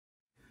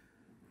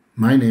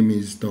My name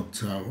is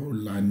Dr.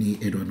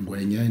 Edward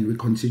Ngwenya, and we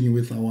continue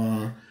with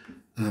our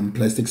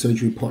plastic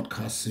surgery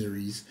podcast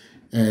series.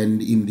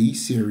 And in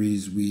this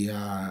series, we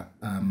are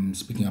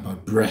speaking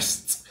about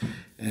breasts.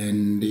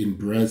 And in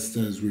breasts,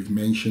 as we've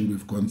mentioned,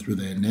 we've gone through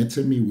the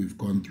anatomy, we've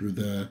gone through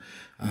the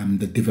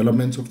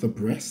development of the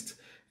breast,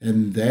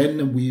 and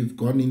then we've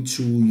gone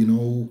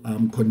into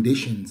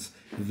conditions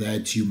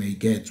that you may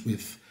get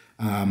with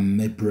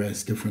a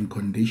breast, different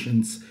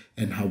conditions,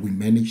 and how we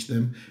manage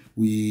them.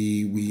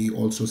 We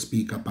also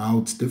speak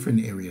about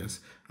different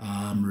areas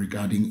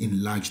regarding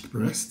enlarged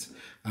breast,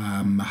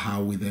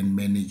 how we then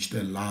manage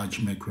the large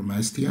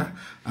macromastia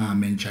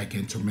and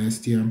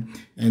gigantomastia.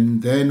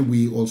 And then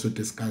we also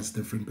discuss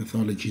different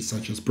pathologies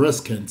such as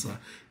breast cancer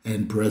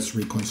and breast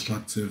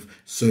reconstructive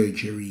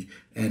surgery.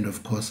 And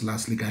of course,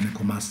 lastly,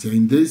 gynecomastia.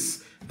 In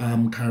this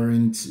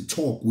current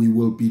talk, we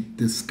will be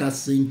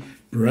discussing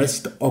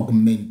breast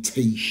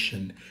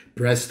augmentation.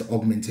 Breast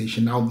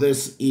augmentation. Now,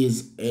 this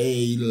is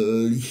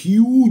a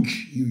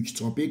huge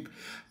topic.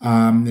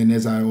 And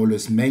as I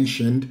always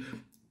mentioned,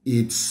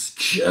 it's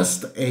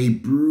just a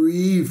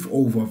brief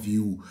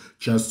overview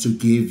just to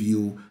give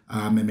you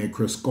a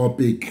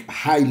macroscopic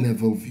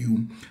high-level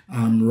view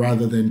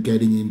rather than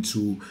getting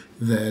into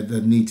the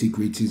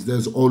nitty-gritties.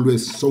 There's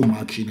always so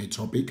much in a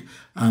topic,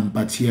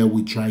 but here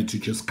we try to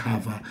just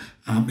cover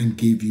and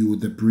give you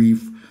the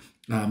brief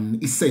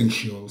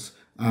essentials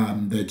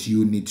that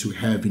you need to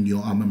have in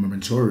your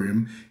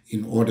armamentarium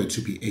in order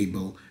to be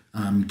able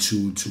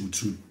to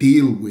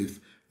deal with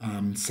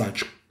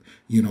such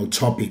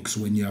topics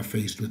when you are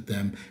faced with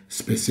them,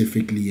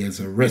 specifically as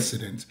a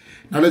resident.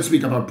 Now let's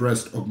speak about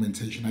breast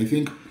augmentation. I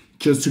think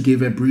just to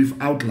give a brief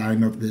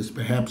outline of this,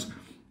 perhaps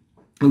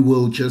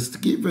we'll just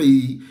give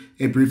a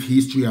brief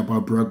history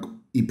about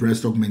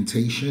breast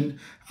augmentation.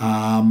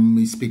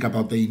 We speak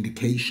about the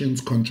indications,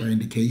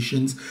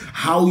 contraindications,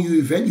 how you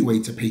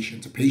evaluate a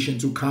patient. A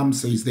patient who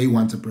comes says they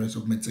want a breast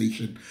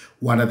augmentation.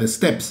 What are the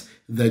steps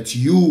that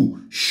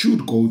you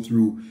should go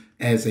through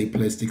as a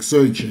plastic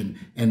surgeon,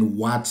 and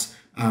what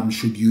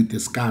should you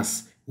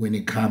discuss when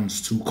it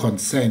comes to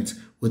consent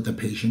with the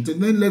patient?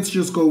 And then let's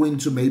just go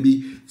into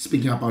maybe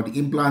speaking about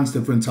implants,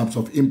 different types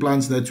of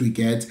implants that we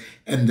get,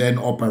 and then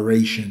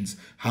operations,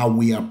 how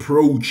we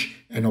approach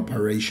an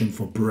operation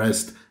for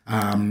breast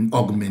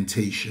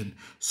augmentation.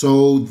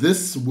 So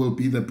this will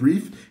be the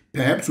brief.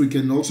 Perhaps we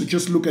can also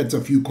just look at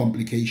a few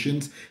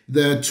complications.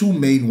 The two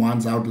main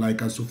ones I would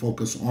like us to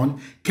focus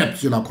on: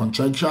 capsular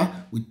contracture,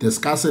 we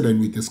discuss it and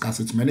we discuss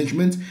its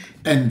management.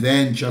 And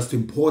then, just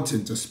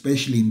important,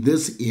 especially in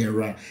this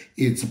era,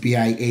 it's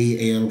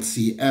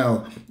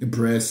BIA-ALCL,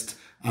 breast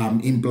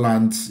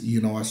implant,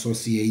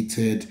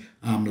 associated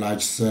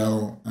large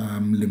cell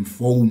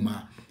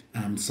lymphoma,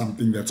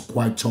 something that's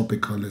quite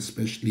topical,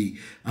 especially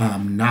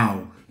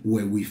now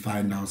where we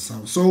find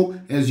ourselves. So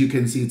as you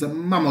can see, it's a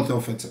mammoth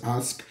of a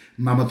task,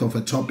 mammoth of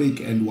a topic,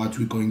 and what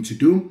we're going to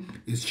do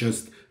is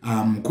just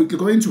quickly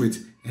go into it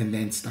and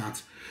then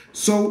start.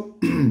 So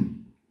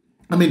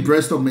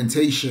breast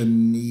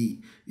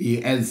augmentation,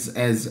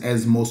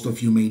 as most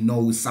of you may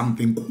know, is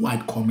something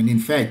quite common. In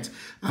fact,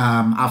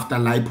 after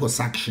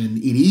liposuction,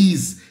 it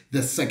is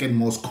the second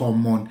most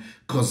common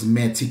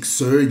cosmetic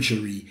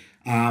surgery.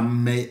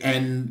 And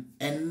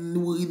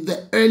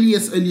the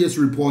earliest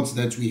reports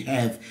that we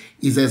have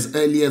is as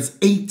early as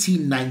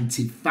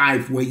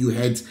 1895, where you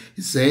had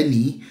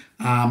Zeni,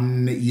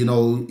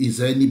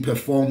 Zeni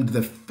performed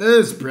the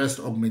first breast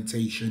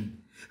augmentation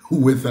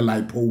with a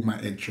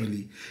lipoma,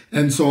 actually.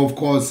 And so, of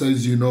course,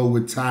 as you know,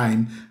 with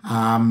time,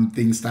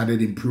 things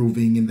started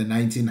improving. In the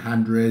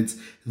 1900s,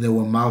 there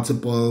were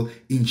multiple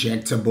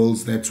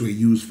injectables that were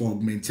used for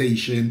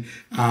augmentation.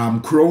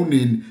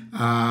 Cronin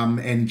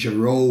and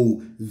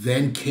Giraud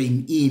then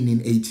came in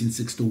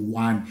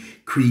 1861,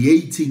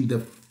 creating the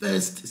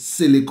first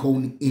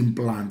silicone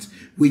implant,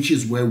 which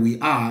is where we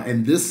are.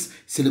 And this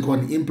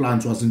silicone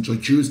implant was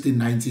introduced in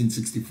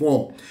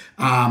 1964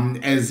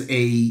 as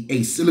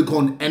a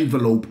silicone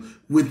envelope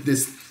with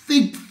this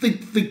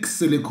thick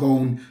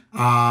silicone,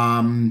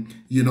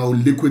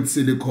 liquid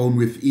silicone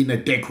within a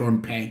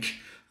Dacron patch.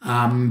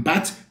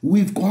 But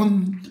we've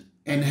gone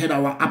and had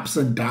our ups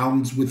and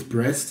downs with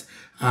breast.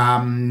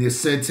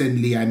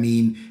 Certainly,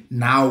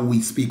 now we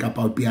speak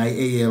about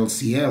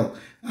BIA-ALCL,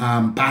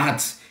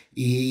 but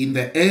in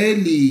the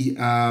early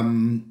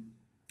 90s,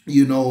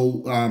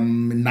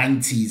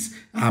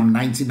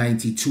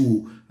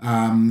 1992,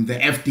 the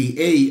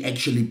FDA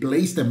actually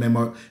placed a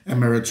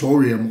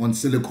moratorium on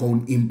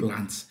silicone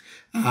implants,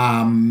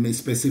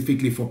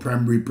 specifically for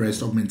primary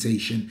breast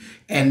augmentation.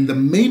 And the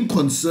main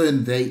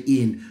concern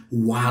therein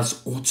was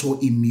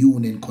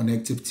autoimmune and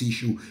connective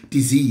tissue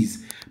disease.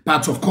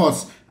 But of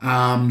course,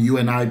 you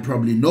and I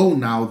probably know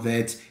now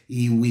that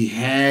we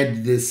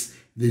had this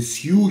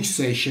huge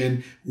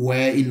session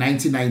where in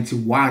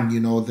 1991,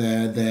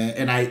 the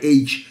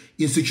NIH,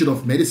 Institute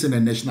of Medicine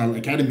and National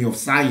Academy of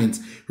Science,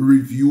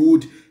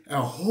 reviewed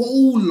a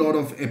whole lot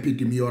of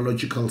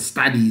epidemiological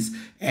studies,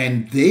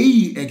 and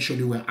they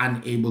actually were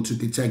unable to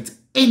detect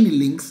any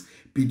links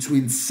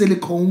between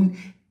silicone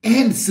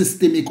and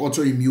systemic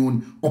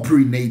autoimmune or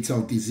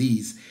prenatal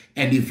disease.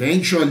 And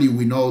eventually,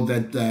 we know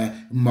that the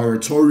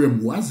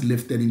moratorium was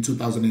lifted in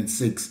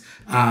 2006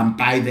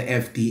 by the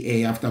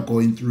FDA after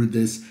going through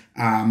this,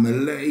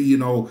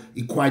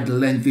 quite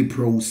lengthy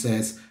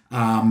process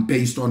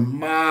based on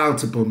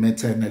multiple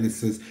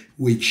meta-analysis,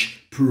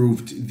 which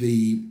proved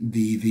this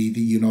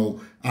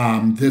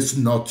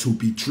not to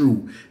be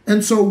true.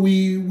 And so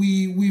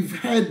we've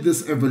had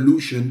this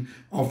evolution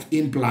of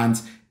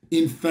implants.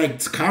 In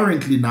fact,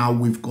 currently now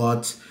we've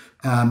got,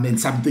 and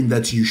something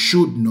that you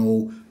should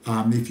know,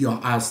 if you're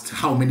asked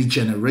how many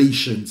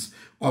generations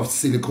of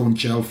silicone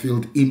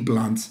gel-filled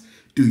implants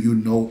do you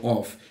know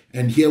of?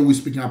 And here we're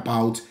speaking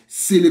about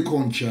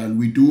silicone gel.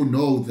 We do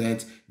know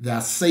that there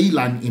are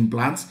saline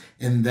implants,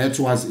 and that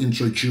was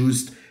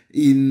introduced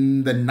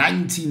in the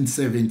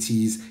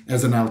 1970s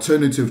as an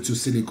alternative to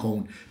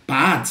silicone.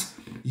 But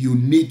you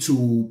need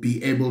to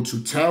be able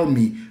to tell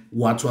me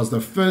what was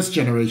the first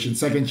generation,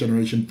 second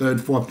generation,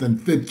 third, fourth,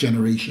 and fifth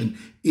generation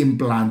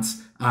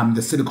implants,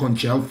 the silicone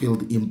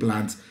gel-filled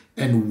implants,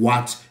 and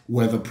what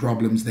were the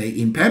problems they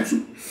in. Perhaps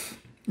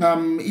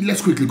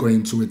let's quickly go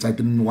into it. I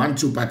didn't want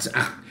to, but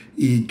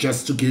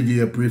just to give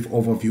you a brief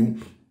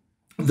overview,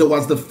 there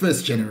was the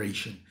first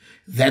generation.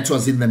 That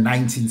was in the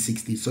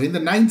 1960s. So in the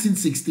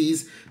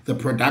 1960s, the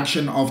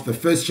production of the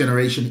first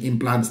generation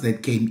implants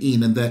that came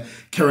in, and the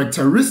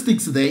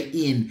characteristics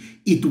therein,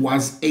 it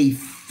was a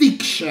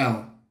thick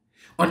shell.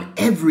 On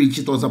average,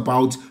 it was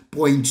about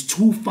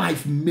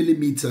 0.25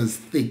 millimeters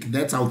thick.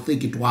 That's how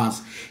thick it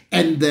was.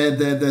 And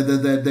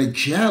the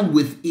gel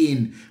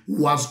within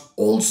was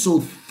also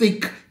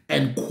thick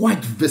and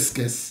quite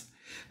viscous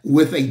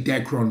with a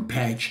Dacron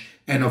patch.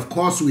 And of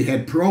course, we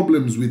had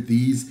problems with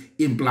these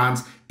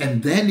implants.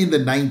 And then in the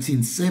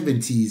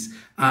 1970s,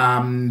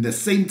 the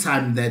same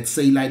time that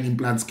saline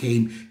implants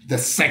came, the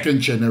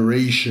second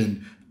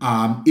generation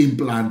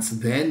implants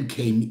then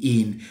came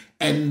in.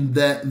 And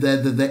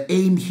the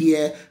aim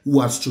here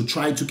was to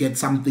try to get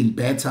something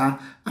better.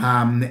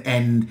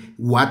 And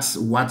what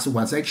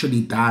was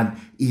actually done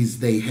is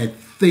they had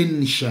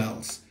thin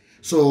shells.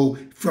 So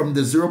from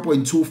the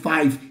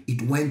 0.25,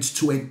 it went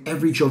to an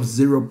average of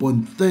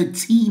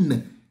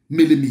 0.13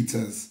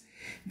 millimeters.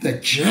 The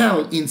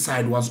gel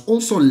inside was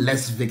also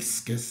less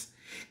viscous,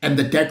 and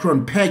the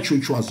Dacron patch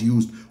which was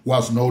used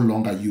was no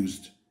longer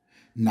used.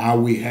 Now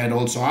we had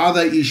also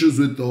other issues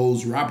with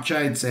those, rupture,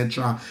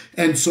 etc.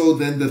 And so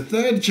then the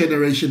third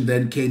generation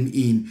then came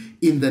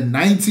in the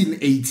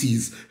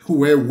 1980s.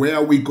 Where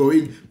are we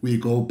going? We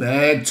go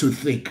back to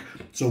thick.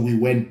 So we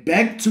went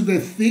back to the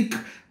thick,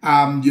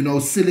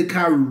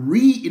 silica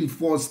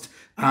reinforced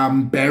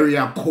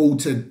barrier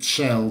coated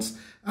shells.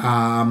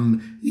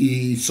 And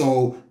the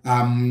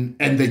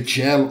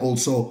gel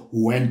also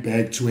went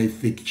back to a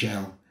thick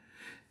gel.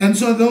 And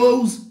so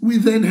those, we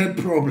then had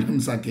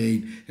problems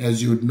again,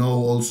 as you'd know,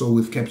 also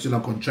with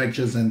capsular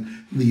contractures and,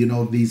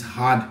 these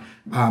hard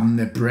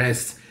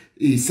breast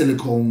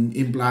silicone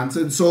implants.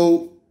 And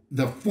so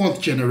the fourth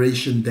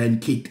generation then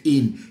kicked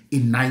in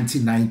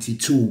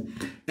 1992.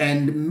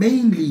 And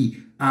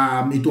mainly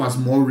it was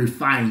more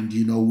refined.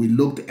 We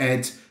looked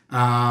at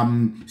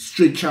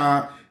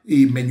stricter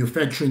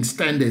manufacturing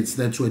standards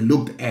that were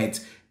looked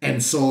at.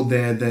 And so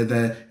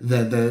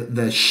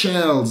the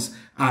shells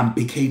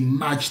became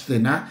much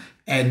thinner,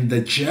 and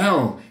the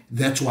gel,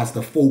 that was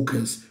the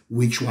focus,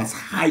 which was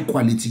high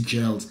quality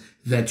gels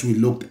that we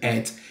looked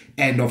at.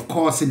 And of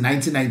course, in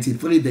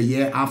 1993, the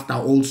year after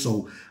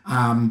also,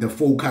 the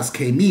focus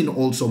came in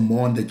also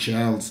more on the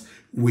gels,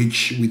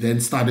 which we then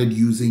started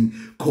using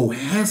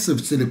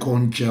cohesive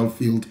silicone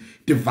gel-filled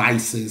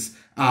devices.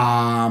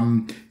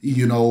 And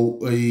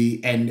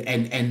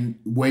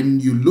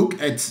when you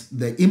look at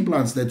the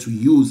implants that we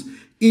use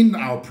in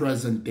our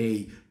present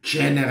day,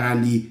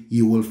 generally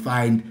you will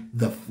find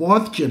the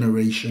fourth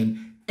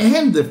generation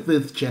and the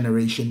fifth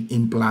generation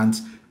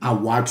implants are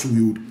what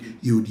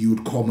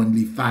you'd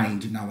commonly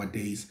find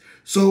nowadays.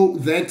 So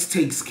that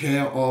takes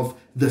care of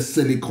the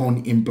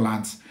silicone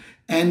implants.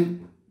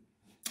 And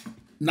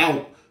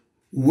now,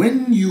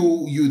 when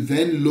you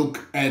then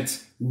look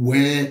at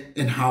where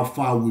and how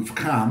far we've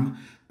come,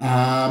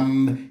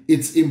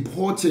 it's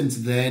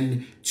important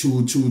then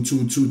to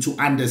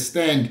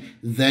understand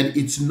that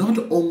it's not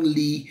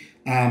only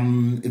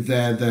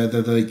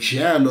the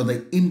gel or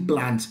the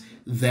implant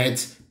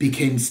that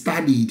became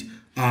studied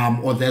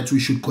or that we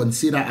should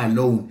consider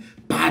alone,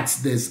 but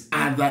there's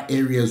other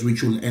areas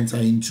which we'll enter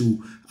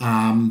into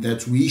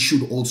that we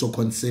should also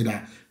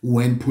consider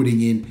when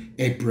putting in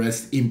a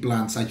breast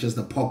implant, such as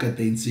the pocket,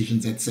 the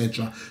incisions,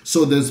 etc.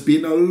 So there's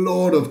been a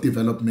lot of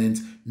development,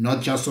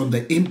 not just on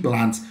the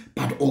implants,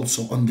 but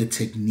also on the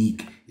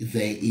technique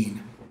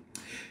therein.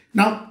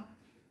 Now,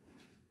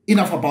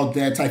 enough about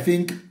that. I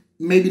think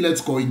maybe let's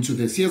go into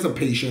this. Here's a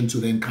patient who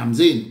then comes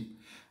in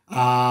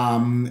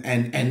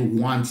and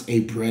wants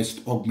a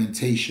breast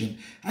augmentation.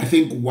 I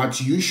think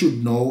what you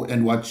should know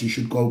and what you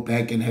should go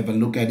back and have a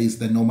look at is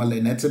the normal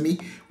anatomy.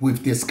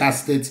 We've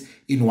discussed it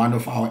in one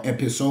of our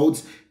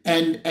episodes,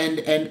 and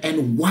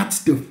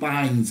what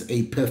defines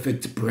a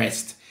perfect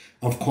breast.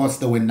 Of course,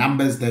 there were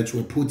numbers that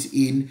were put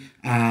in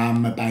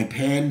by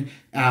Penn,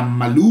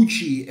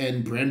 Malucci,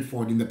 and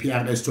Brentford in the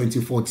PRS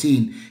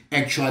 2014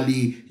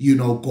 actually,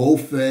 go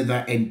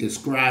further and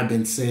describe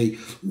and say,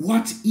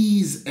 what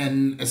is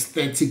an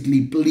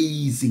aesthetically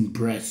pleasing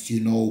breast?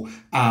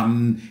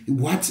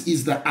 What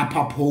is the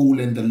upper pole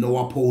and the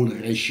lower pole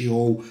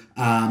ratio?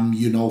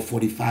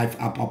 45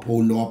 upper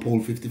pole, lower pole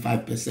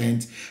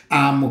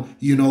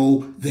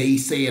 55%. They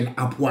say an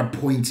upward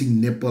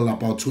pointing nipple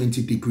about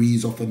 20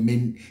 degrees of a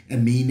mean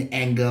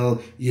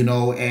angle,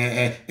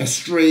 a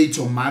straight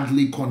or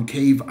mildly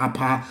concave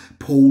upper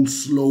pole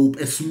slope,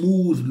 a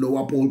smooth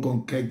lower pole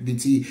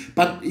concavity.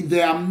 But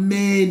there are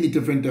many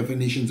different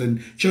definitions,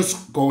 and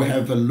just go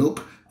have a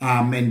look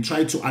and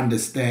try to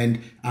understand,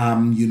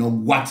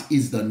 what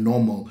is the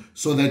normal,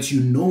 so that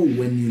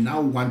when you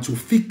now want to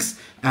fix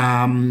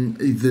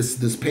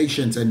this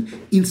patient and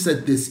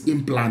insert this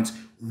implant,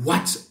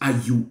 what are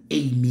you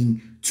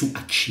aiming to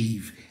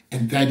achieve?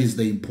 And that is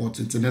the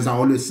importance. And as I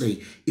always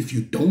say, if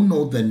you don't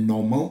know the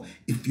normal,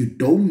 if you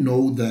don't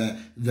know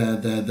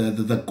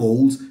the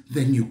goals,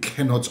 then you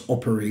cannot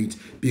operate,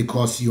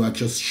 because you are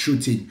just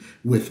shooting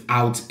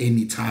without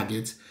any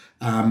target.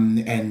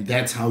 And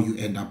that's how you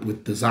end up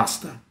with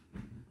disaster.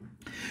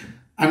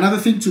 Another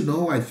thing to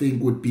know, I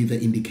think, would be the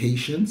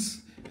indications.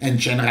 And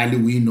generally,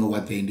 we know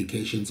what the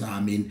indications are.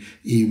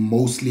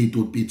 Mostly it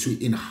would be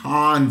to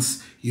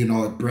enhance,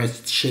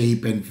 breast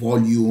shape and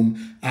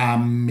volume.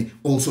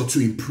 Also to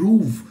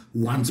improve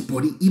one's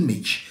body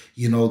image,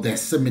 the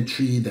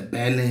symmetry, the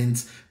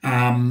balance.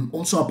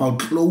 Also about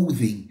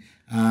clothing.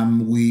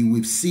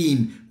 We've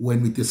seen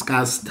when we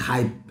discussed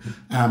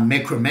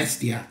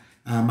macromestia,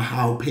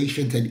 how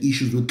patients had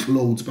issues with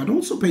clothes, but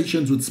also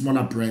patients with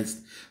smaller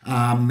breasts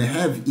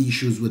have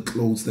issues with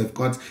clothes. They've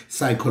got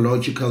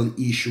psychological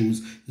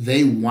issues.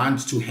 They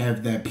want to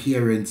have the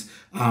appearance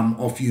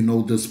of,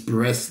 this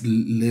breast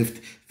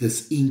lift,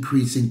 this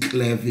increase in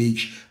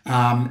cleavage.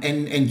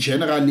 And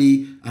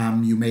generally,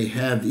 you may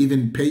have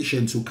even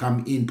patients who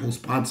come in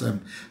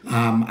postpartum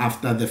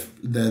after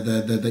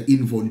the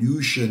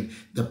involution,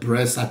 the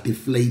breasts are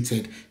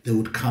deflated. They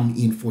would come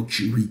in for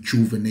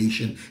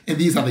rejuvenation. And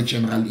these are the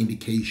general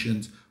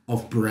indications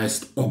of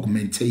breast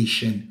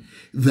augmentation.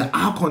 There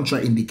are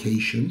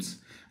contraindications.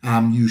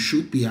 You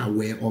should be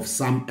aware of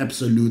some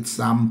absolute,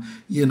 some,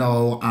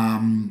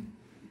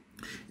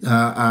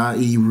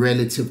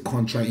 relative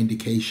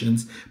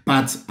contraindications.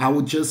 But I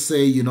would just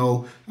say,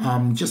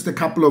 just a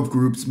couple of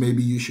groups,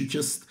 maybe you should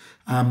just,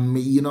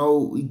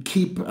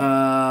 keep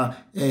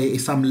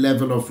some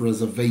level of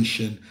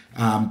reservation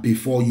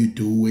before you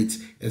do it.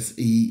 As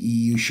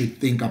you should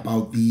think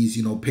about these,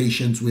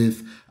 patients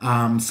with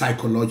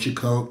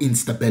psychological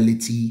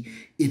instability.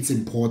 It's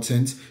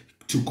important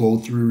to go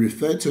through,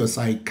 refer to a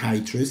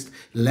psychiatrist,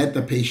 let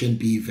the patient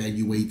be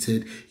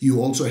evaluated. You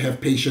also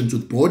have patients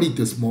with body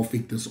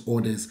dysmorphic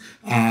disorders,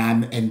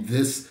 and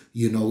this,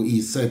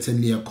 is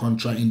certainly a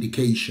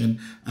contraindication.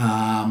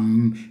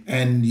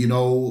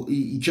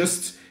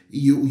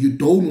 You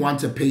don't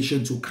want a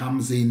patient who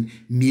comes in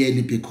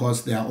merely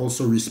because they are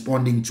also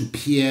responding to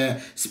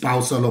peer,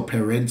 spousal, or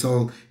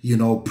parental,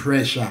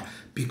 pressure.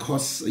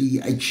 Because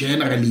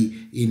generally,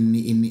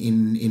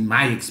 in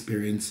my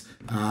experience,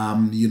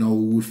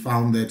 we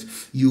found that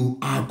you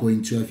are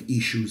going to have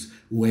issues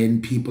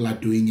when people are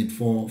doing it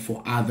for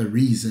other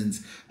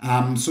reasons.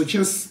 So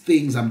just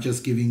things, I'm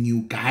just giving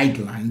you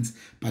guidelines,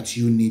 but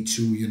you need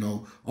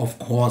to, of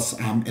course,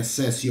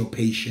 assess your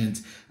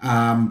patient.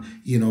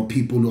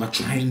 People who are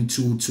trying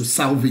to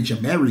salvage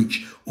a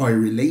marriage or a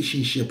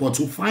relationship or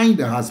to find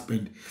a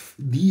husband.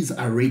 These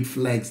are red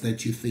flags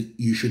that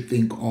you should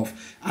think of.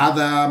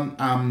 Other,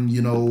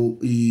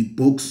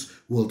 books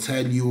will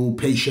tell you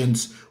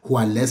patients who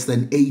are less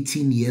than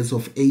 18 years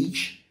of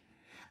age,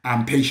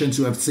 patients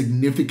who have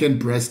significant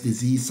breast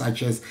disease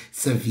such as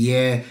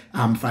severe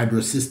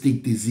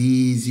fibrocystic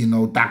disease,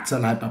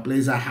 ductal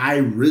hyperplasia, high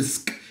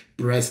risk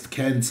breast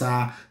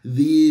cancer.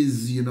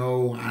 These,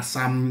 are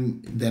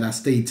some that are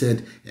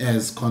stated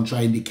as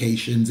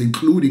contraindications,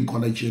 including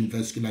collagen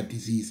vascular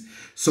disease.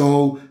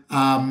 So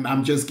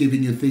I'm just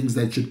giving you things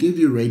that should give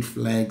you red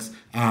flags,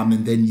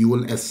 and then you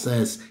will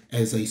assess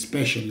as a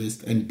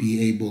specialist and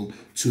be able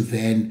to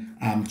then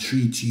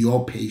treat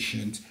your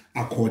patient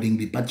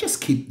accordingly. But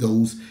just keep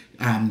those,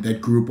 that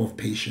group of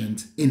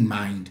patients in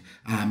mind,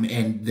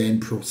 and then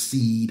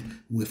proceed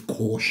with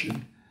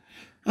caution.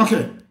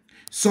 Okay,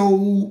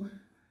 so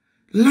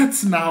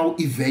let's now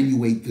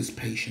evaluate this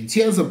patient.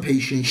 Here's a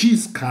patient.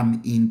 She's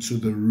come into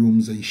the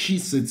rooms and she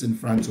sits in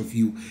front of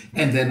you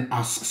and then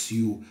asks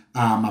you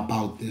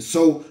about this.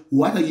 So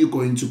what are you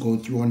going to go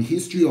through? On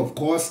history, of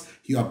course,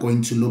 you are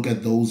going to look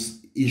at those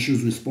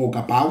issues we spoke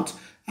about.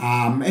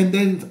 And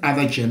then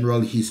other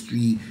general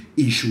history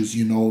issues,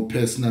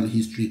 personal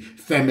history,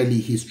 family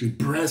history,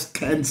 breast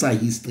cancer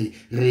history.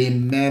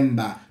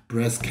 Remember,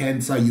 breast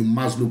cancer, you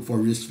must look for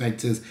risk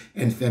factors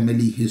and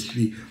family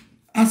history.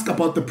 Ask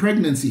about the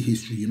pregnancy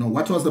history.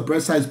 What was the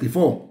breast size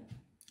before?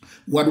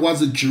 What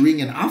was it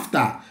during and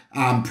after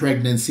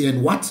pregnancy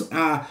and what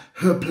are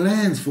her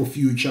plans for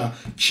future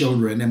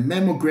children. And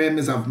mammogram,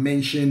 as I've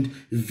mentioned,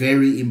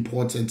 very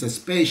important,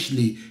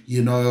 especially,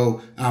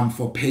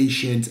 for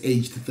patients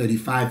aged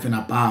 35 and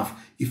above,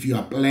 if you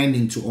are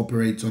planning to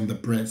operate on the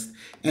breast.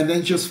 And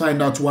then just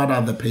find out what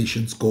are the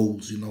patient's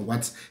goals,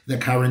 what's the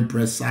current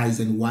breast size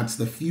and what's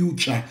the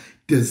future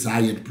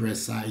desired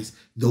breast size.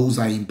 Those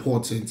are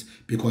important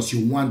because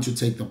you want to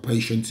take the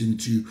patient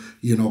into,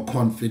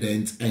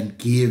 confidence and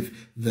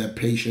give the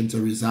patient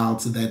a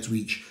result that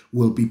which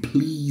will be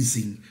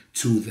pleasing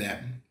to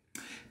them.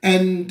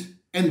 And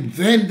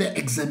then the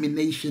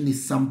examination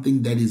is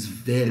something that is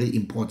very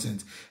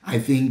important. I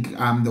think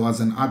there was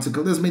an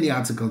article, there's many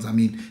articles.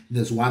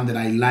 There's one that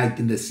I liked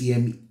in the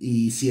CME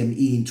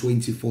in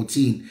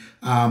 2014,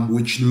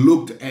 which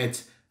looked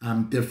at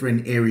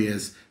different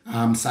areas,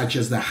 such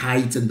as the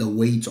height and the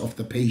weight of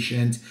the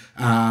patient.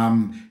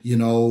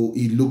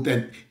 It looked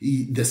at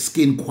the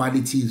skin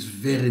quality. Is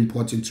very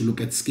important to look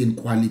at skin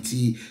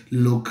quality.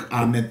 Look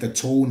at the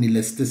tone,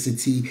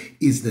 elasticity.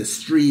 Is the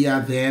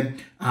stria there?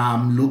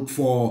 Look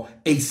for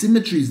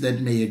asymmetries that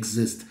may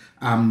exist,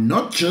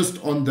 not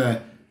just on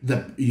the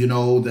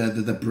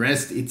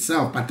breast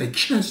itself, but the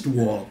chest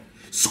wall,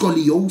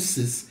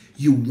 scoliosis.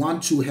 You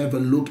want to have a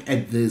look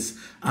at this.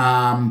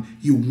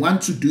 You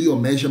want to do your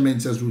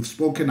measurements, as we've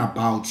spoken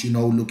about,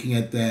 looking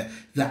at the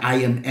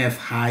IMF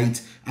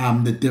height,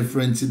 the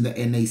difference in the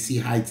NAC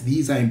height.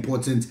 These are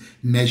important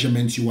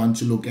measurements you want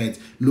to look at.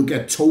 Look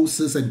at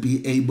ptosis and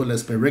be able,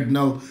 as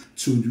perignal,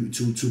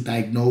 to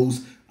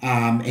diagnose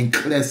and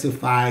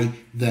classify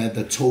the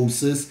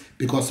ptosis,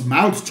 because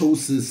mild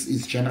ptosis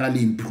is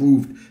generally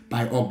improved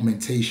by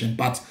augmentation.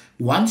 But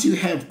once you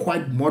have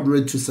quite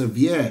moderate to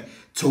severe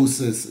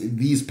ptosis,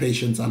 these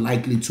patients are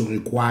likely to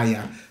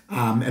require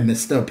a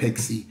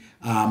mastopexy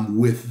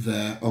with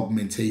the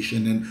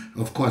augmentation. And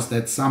of course,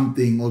 that's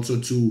something also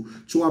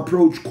to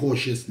approach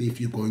cautiously if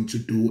you're going to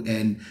do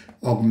an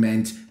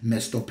augment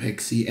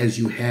mastopexy, as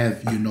you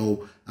have,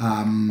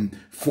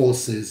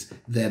 forces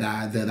that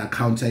are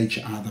counter each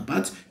other.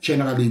 But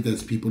generally,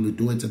 there's people who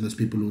do it, and there's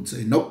people who would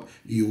say, nope,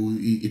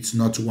 it's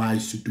not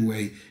wise to do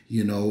a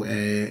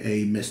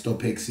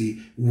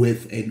mastopexy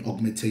with an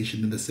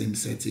augmentation in the same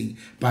setting.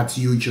 But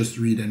you just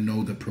read and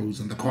know the pros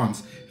and the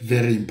cons.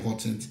 Very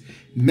important.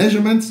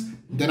 Measurements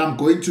that I'm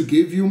going to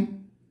give you,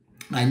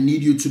 I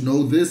need you to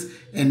know this.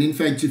 And in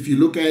fact, if you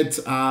look at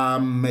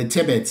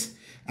Tebet,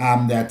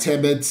 the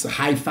Tebet's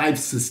high five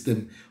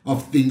system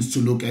of things to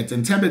look at.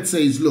 And Tebet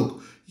says,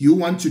 look, you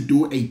want to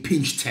do a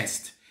pinch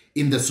test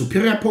in the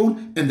superior pole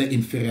and the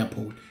inferior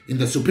pole. In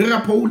the superior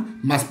pole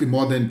must be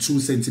more than 2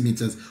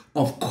 centimeters.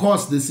 Of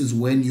course, this is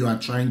when you are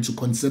trying to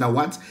consider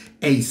what?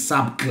 A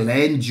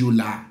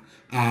subglandular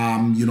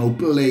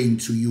plane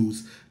to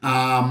use.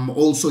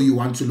 Also, you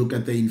want to look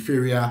at the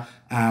inferior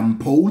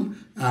pole,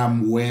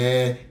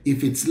 where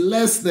if it's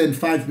less than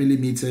 5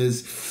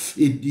 millimeters,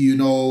 it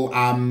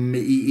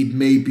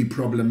may be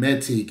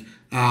problematic.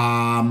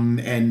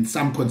 And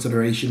some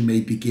consideration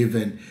may be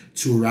given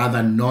to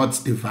rather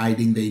not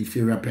dividing the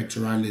inferior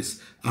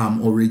pectoralis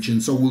origin.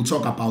 So we'll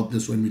talk about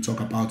this when we talk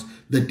about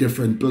the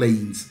different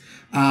planes.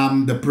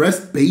 The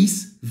breast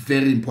base,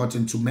 very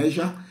important to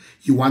measure.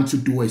 You want to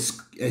do a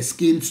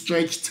skin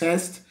stretch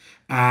test.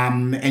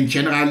 And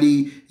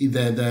generally,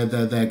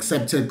 the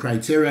accepted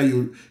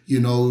criteria, you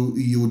know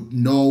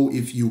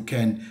if you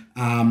can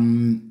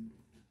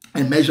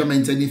a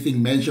measurement,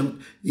 anything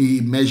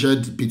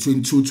measured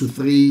between 2 to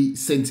 3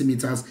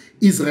 centimeters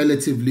is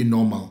relatively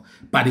normal.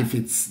 But if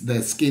it's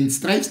the skin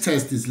stretch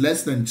test is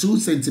less than 2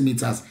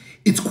 centimeters,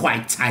 it's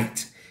quite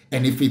tight.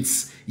 And if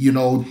it's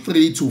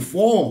 3 to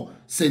 4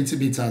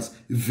 centimeters,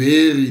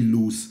 very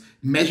loose.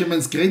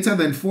 Measurements greater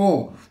than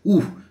 4,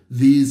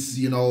 these,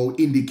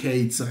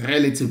 indicates a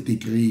relative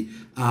degree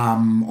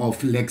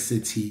of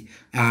laxity,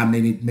 and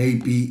it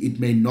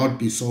may not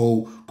be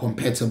so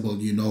compatible,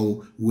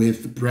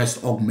 with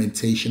breast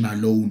augmentation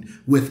alone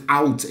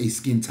without a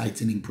skin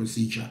tightening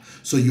procedure.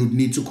 So you'd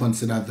need to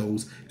consider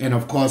those. And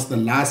of course, the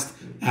last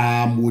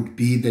would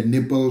be the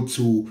nipple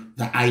to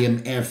the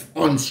IMF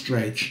on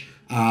stretch,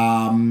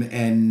 and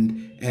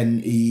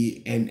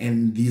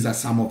these are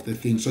some of the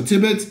things. So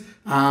Tibet,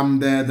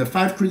 the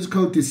 5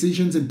 critical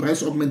decisions in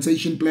breast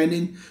augmentation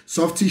planning: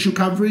 soft tissue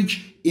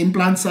coverage,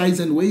 implant size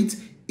and weight,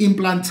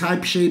 implant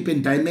type, shape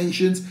and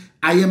dimensions,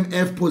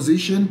 IMF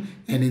position,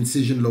 and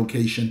incision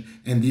location.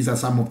 And these are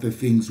some of the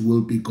things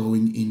we'll be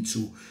going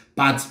into.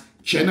 But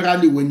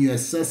generally, when you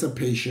assess a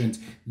patient,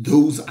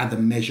 those are the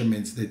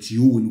measurements that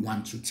you will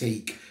want to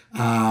take.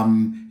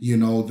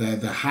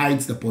 The height,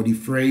 the body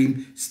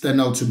frame,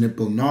 sternal to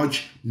nipple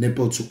notch,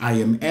 nipple to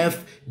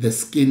IMF, the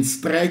skin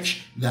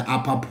stretch, the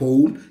upper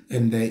pole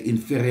and the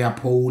inferior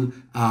pole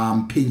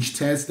pinch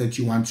test that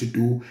you want to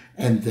do.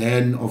 And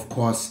then, of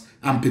course,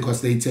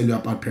 because they tell you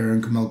about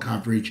parenchymal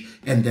coverage,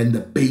 and then the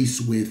base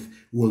width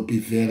will be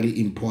very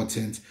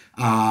important.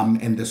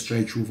 And the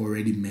stretch we've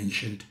already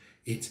mentioned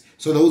it.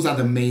 So those are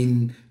the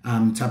main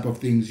type of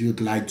things you'd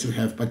like to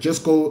have. But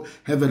just go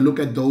have a look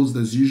at those.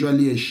 There's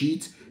usually a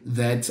sheet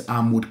that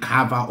would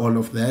cover all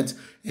of that,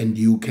 and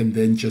you can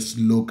then just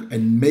look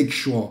and make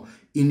sure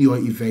in your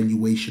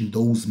evaluation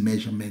those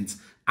measurements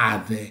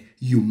are there.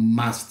 You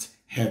must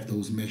have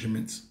those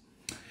measurements.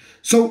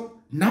 So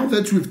now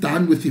that we've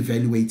done with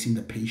evaluating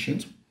the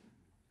patient,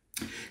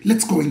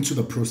 let's go into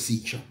the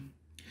procedure.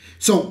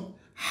 So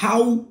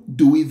how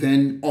do we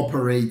then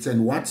operate,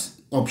 and what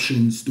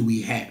options do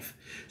we have?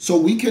 So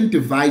we can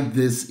divide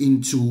this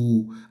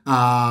into,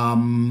 or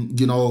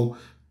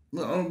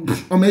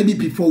maybe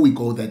before we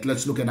go that,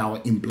 let's look at our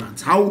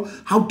implants.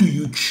 How do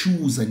you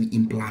choose an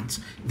implant?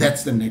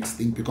 That's the next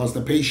thing, because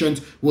the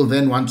patient will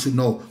then want to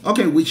know,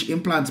 okay, which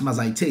implants must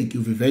I take?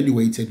 You've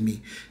evaluated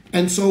me.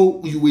 And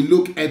so you will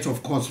look at,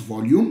 of course,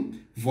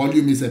 volume.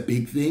 Volume is a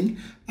big thing.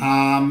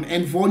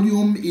 And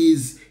volume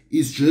is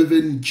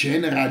driven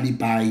generally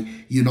by,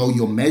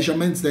 your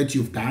measurements that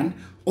you've done.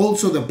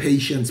 Also, the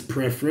patient's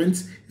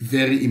preference,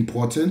 very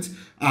important.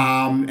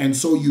 And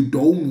so you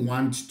don't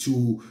want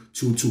to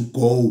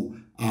go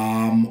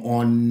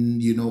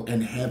on,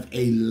 and have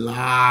a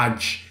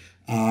large,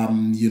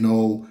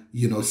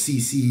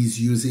 CCs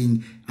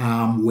using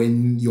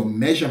when your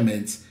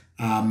measurements,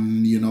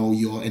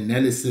 your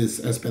analysis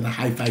as per the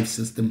high-five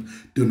system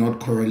do not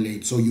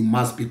correlate. So you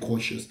must be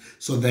cautious.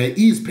 So there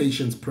is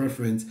patient's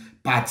preference,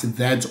 but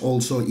that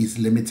also is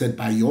limited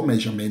by your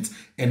measurements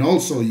and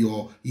also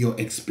your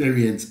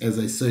experience as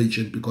a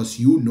surgeon, because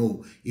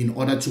in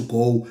order to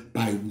go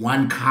by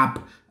 1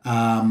 cup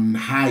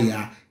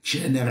higher,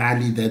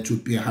 generally that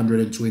would be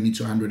 120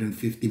 to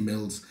 150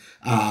 mils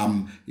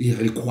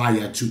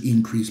required to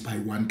increase by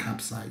 1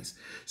 cup size.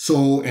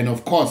 So, and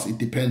of course, it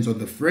depends on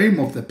the frame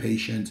of the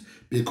patient,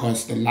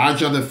 because the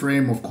larger the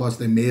frame, of course,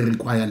 they may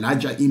require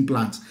larger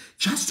implants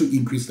just to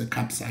increase the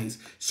cup size.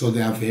 So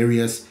there are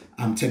various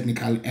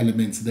technical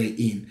elements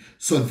therein.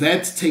 So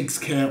that takes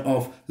care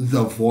of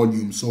the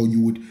volume. So you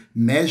would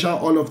measure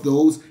all of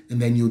those, and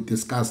then you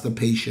discuss the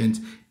patient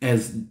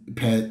as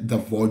per the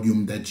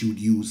volume that you'd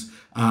use.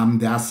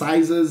 There are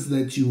sizes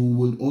that you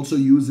will also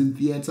use in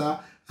theater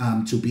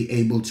to be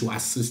able to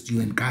assist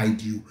you and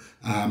guide you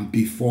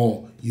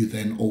before you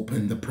then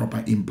open the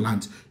proper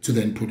implant to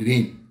then put it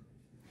in.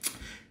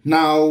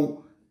 Now,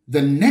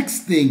 the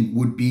next thing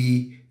would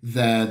be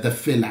the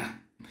filler.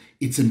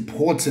 It's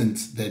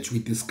important that we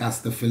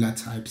discuss the filler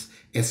types,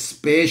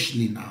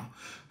 especially now.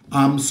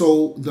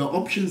 So the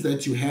options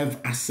that you have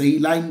are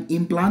saline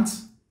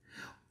implants,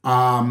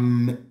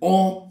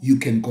 or you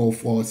can go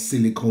for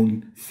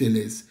silicone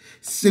fillers.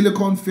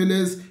 Silicone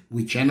fillers,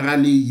 we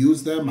generally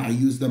use them. I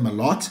use them a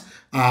lot.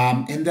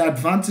 And the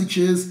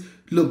advantages,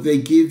 look, they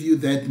give you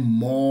that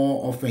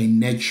more of a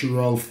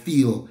natural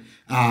feel,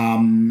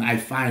 I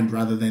find,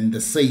 rather than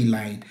the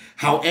saline.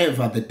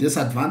 However, the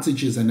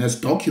disadvantages, and as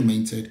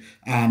documented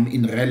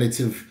in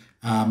relative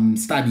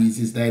studies,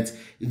 is that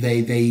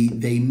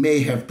they may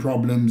have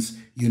problems,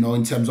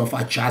 in terms of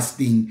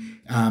adjusting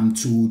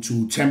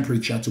to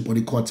temperature, to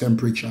body core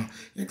temperature.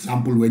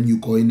 Example, when you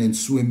go in and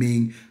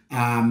swimming.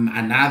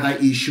 Another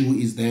issue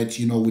is that,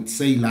 with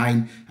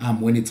saline,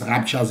 when it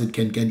ruptures, it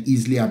can get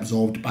easily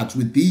absorbed. But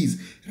with these,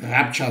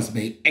 ruptures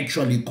may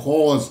actually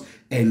cause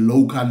a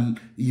local,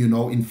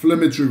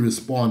 inflammatory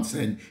response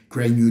and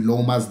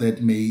granulomas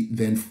that may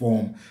then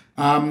form.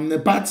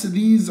 But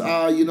these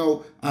are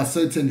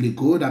certainly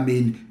good. I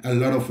mean, a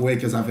lot of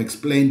work, as I've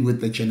explained,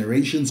 with the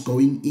generations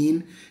going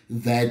in,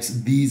 that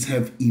these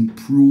have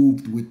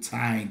improved with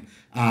time.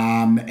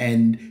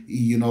 And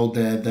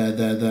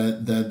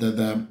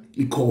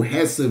the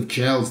cohesive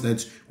gels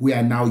that we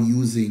are now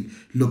using,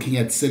 looking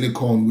at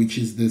silicone, which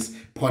is this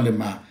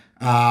polymer,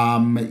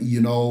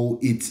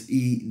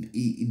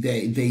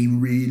 they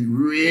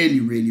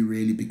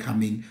really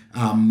becoming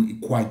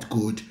quite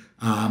good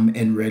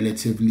and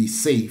relatively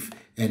safe.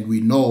 And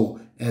we know,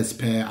 as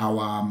per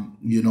our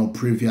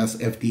previous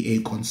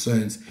FDA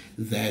concerns,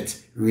 that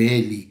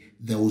really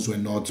those were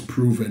not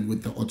proven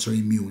with the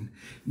autoimmune.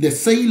 The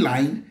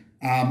saline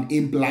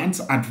implants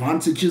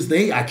advantages,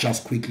 they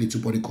adjust quickly to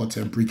body core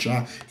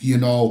temperature.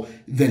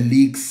 The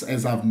leaks,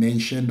 as I've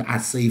mentioned, are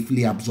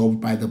safely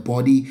absorbed by the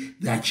body.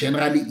 They are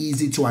generally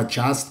easy to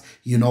adjust,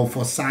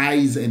 for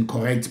size and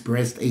correct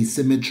breast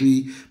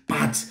asymmetry.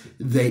 But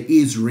there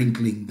is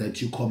wrinkling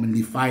that you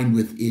commonly find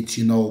with it,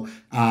 and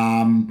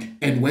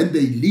when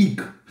they leak,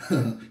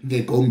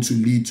 they're going to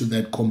lead to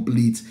that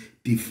complete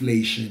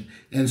deflation.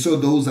 And so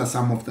those are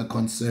some of the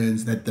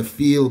concerns, that the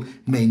feel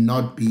may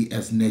not be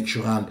as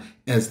natural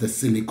as the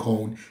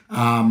silicone.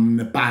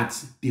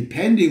 But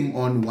depending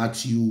on what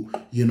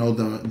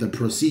the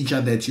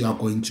procedure that you are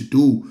going to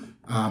do,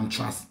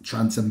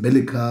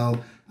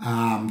 transumbilical,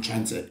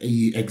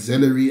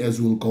 transaxillary,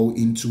 as we'll go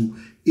into,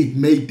 it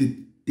may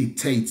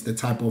dictate the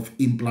type of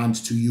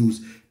implant to use,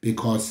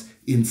 because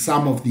in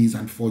some of these,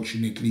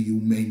 unfortunately,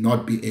 you may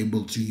not be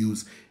able to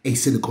use a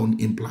silicone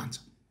implant.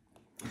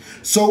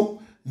 So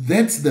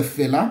that's the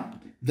filler.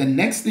 The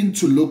next thing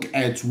to look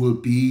at will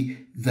be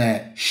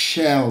the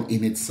shell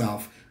in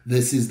itself.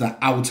 This is the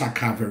outer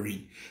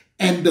covering.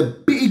 And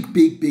the big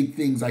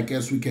things, I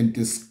guess we can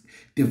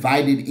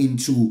divide it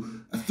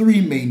into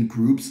 3 main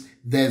groups.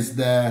 there's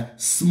the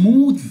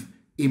smooth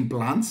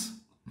implants,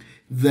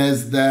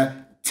 there's the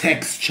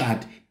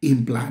textured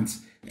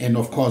implants, and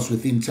of course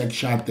within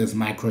textured there's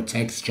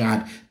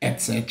micro-textured,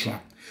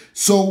 etc.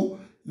 So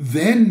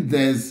then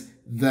there's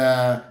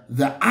the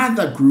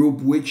other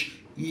group which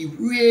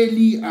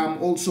really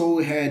also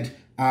had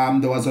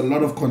there was a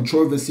lot of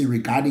controversy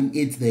regarding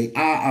it. They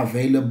are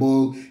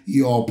available,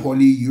 your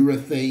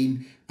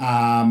polyurethane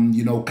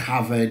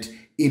covered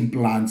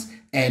implants,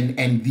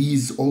 and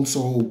these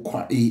also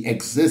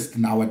exist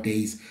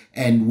nowadays,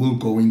 and we'll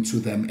go into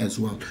them as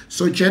well.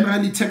 So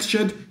generally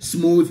textured,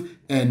 smooth,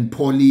 and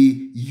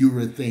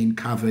polyurethane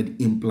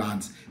covered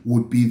implants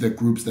would be the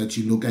groups that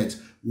you look at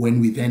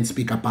when we then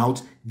speak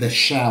about the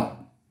shell.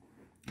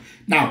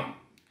 Now,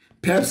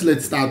 perhaps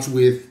let's start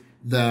with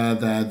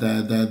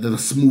the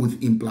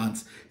smooth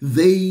implants.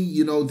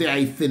 They are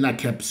a thinner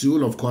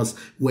capsule. Of course,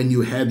 when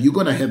you're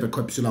gonna have a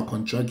capsular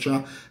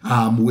contracture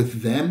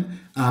with them,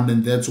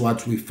 and that's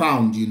what we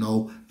found.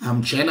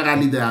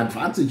 Generally the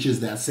advantages,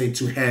 they are said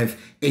to have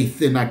a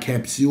thinner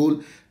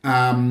capsule.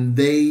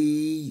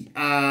 They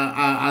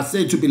are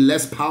said to be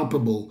less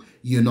palpable,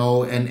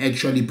 and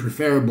actually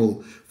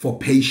preferable for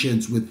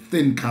patients with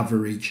thin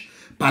coverage.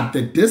 But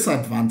the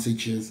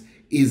disadvantages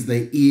is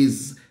there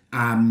is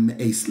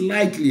a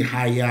slightly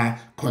higher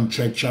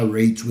contracture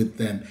rate with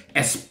them,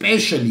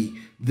 especially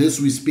this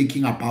we're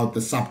speaking about the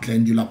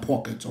subglandular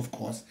pocket. Of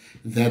course,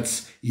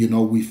 that's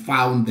we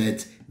found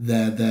that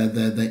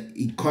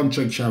the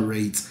contracture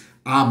rates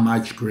are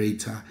much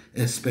greater,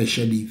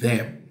 especially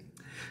there.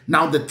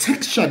 Now the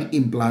textured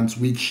implants,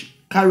 which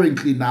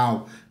currently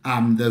now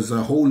there's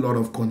a whole lot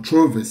of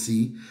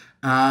controversy,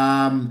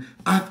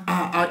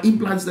 are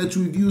implants that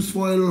we've used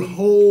for a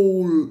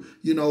whole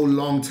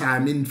long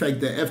time. In fact,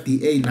 the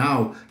FDA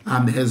now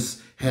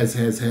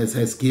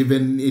has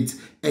given it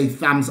a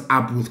thumbs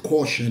up with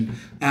caution,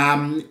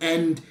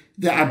 and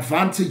the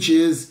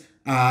advantages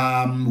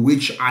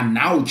which are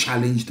now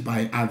challenged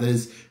by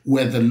others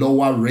were the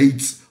lower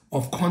rates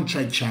of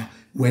contracture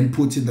when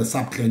put in the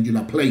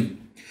subglandular plane.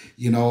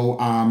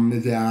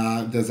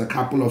 There's a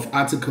couple of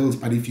articles,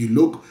 but if you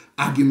look,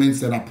 arguments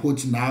that are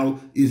put now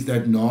is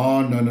that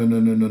no.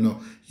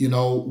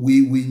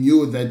 We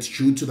knew that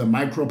due to the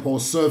micropore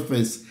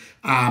surface,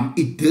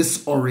 it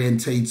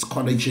disorientates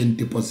collagen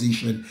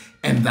deposition,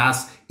 and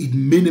thus it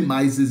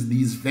minimizes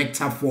these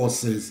vector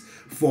forces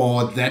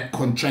for that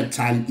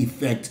contractile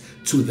effect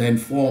to then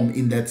form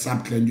in that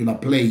subglandular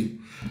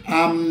plane.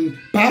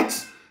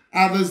 But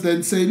others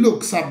then say,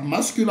 look,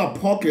 submuscular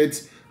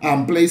pocket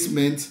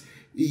placement,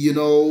 it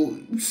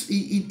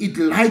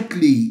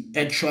likely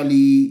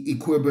actually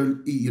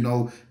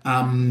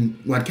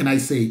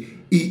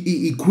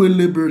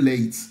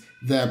equilibrates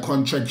the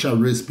contracture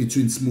risk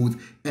between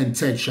smooth and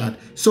textured.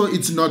 So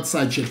it's not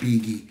such a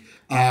biggie.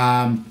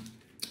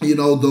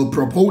 The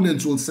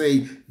proponents will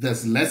say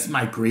there's less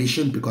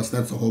migration because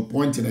that's the whole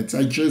point in the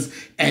textures,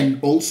 and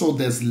also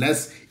there's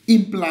less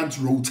implant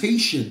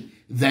rotation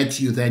that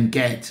you then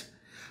get.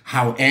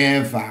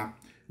 However,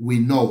 we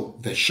know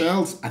the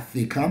shells are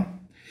thicker.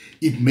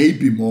 It may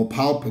be more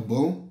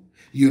palpable,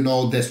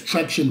 there's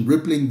traction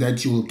rippling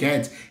that you'll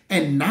get.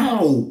 And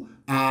now,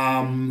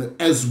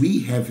 as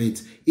we have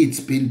it, it's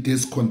been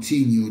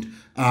discontinued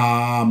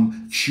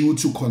due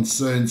to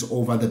concerns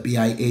over the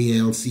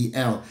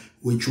BIA-ALCL,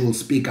 which we'll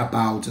speak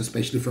about,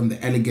 especially from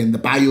the elegant, the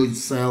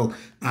BIA-ALCL,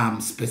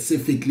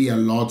 specifically a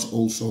lot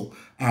also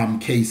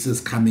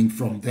cases coming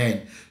from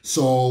then.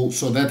 So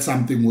that's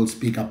something we'll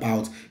speak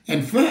about.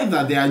 And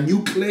further, there are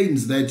new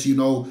claims that,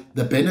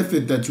 the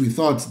benefit that we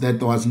thought that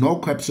there was no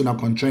capsular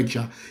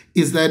contracture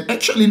is that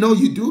actually, no,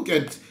 you do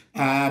get,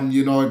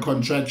 a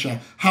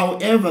contracture.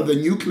 However, the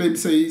new claim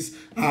says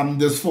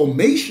there's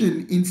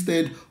formation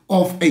instead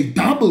of a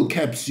double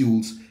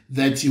capsules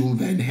that you will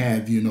then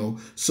have,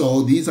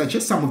 So these are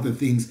just some of the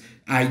things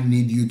I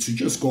need you to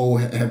just go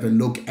have a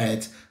look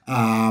at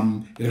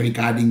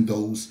regarding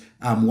those.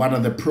 What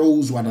are the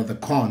pros, what are the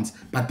cons?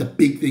 But the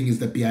big thing is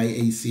the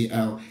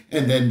BIA-ALCL.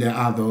 And then there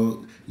are the,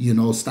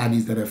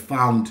 studies that have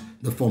found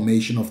the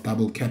formation of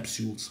double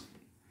capsules.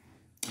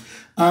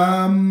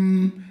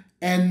 And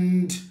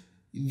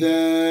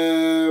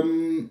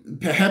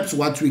perhaps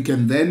what we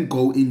can then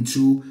go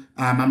into,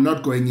 I'm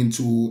not going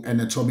into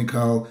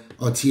anatomical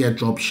or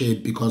teardrop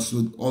shape because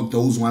all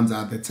those ones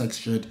are the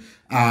textured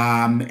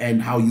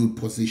and how you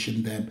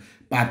position them.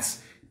 But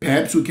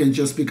perhaps we can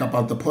just speak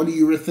about the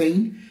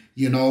polyurethane,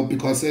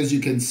 because as you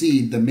can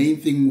see, the main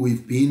thing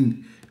we've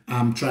been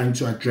trying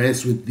to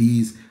address with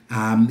these,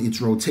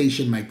 it's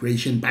rotation,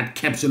 migration, but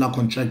capsular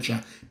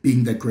contracture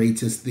being the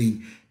greatest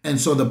thing. And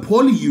so the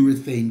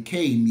polyurethane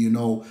came,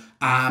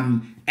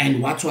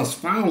 and what was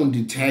found,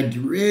 it had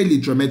really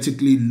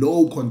dramatically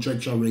low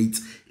contracture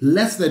rates,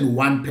 less than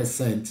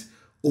 1%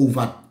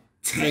 over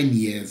 10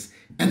 years.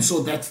 And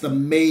so that's the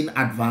main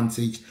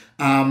advantage.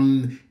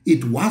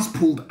 It was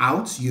pulled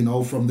out,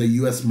 from the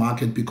US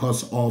market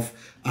because of,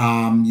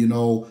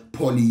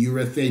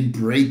 polyurethane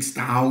breaks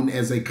down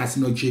as a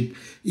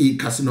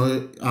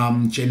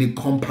carcinogenic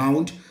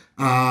compound.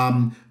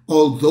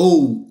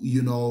 Although,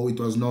 it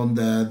was known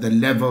the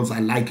levels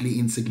are likely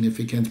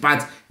insignificant,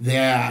 but they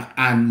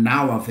are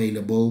now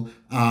available,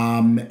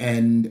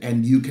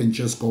 and you can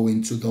just go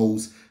into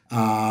those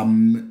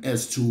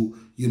as to,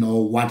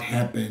 what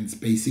happens.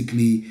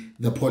 Basically,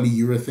 the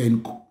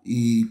polyurethane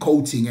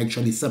coating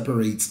actually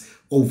separates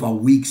over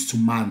weeks to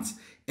months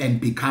and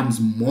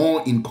becomes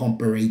more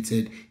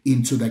incorporated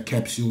into the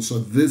capsule. So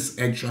this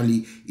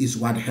actually is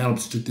what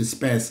helps to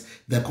disperse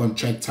the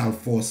contractile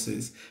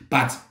forces.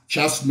 But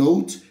just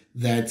note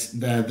that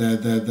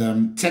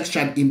the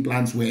textured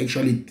implants were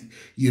actually,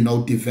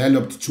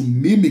 developed to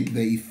mimic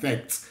the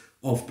effects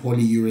of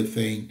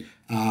polyurethane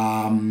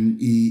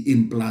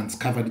implants,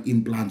 covered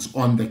implants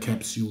on the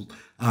capsule,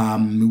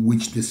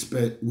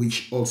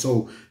 which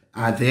also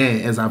are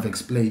there, as I've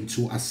explained,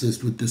 to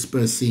assist with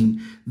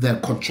dispersing the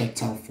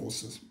contractile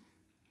forces.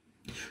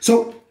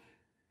 So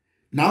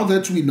now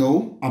that we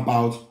know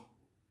about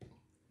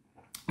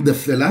the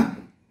filler,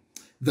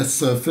 the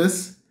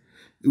surface,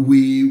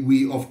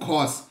 we of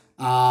course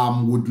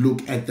would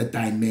look at the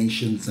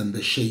dimensions and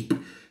the shape.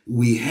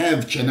 We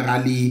have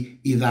generally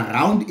either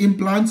round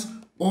implants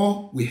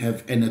or we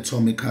have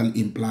anatomical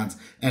implants.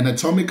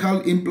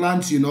 Anatomical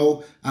implants,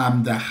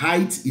 the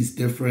height is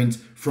different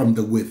from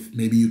the width.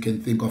 Maybe you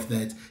can think of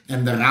that.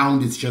 And the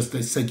round is just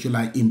a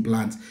circular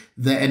implant.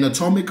 The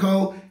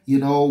anatomical,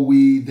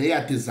 they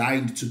are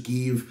designed to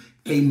give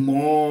a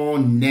more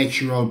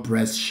natural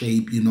breast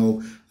shape,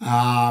 the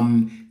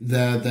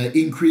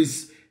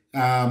increase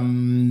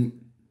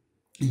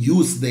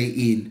use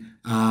therein.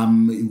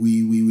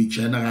 We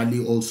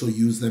generally also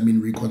use them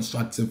in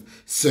reconstructive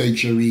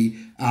surgery,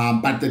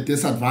 but the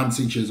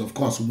disadvantage is, of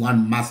course,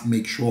 one must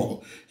make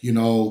sure,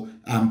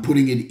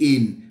 putting it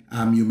in,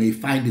 you may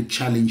find it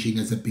challenging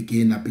as a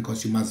beginner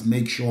because you must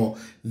make sure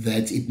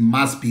that it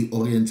must be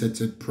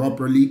oriented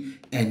properly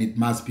and it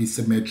must be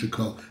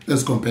symmetrical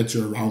as compared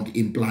to a round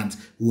implant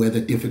where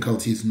the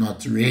difficulty is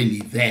not really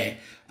there.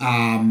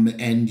 And,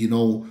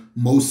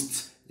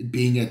 most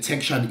being a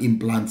textured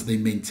implant, they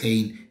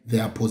maintain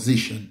their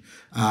position.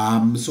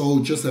 So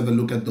just have a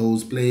look at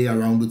those, play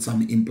around with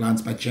some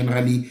implants, but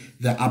generally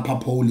the upper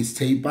pole is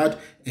tapered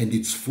and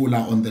it's fuller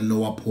on the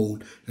lower pole,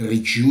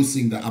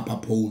 reducing the upper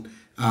pole,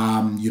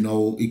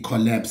 it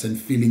collapses and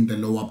filling the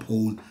lower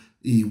pole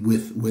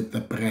with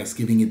the breast,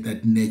 giving it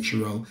that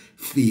natural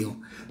feel.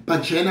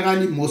 But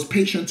generally, most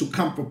patients who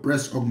come for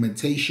breast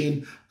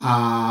augmentation,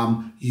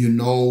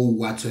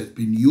 what has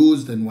been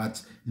used, and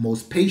what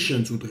most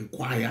patients would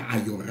require are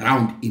your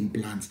round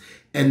implants.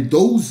 And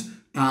those,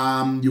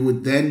 you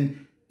would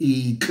then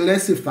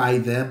classify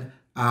them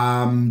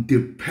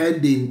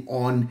depending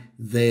on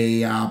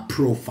their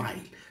profile.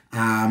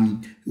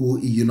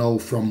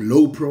 From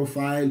low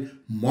profile,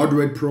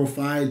 moderate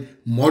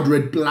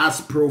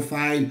plus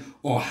profile,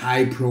 or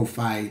high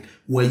profile,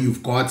 where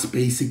you've got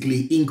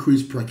basically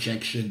increased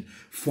projection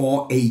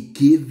for a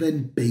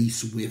given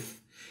base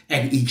width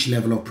at each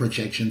level of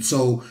projection.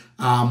 So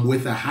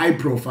with a high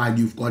profile,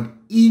 you've got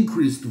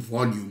increased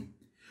volume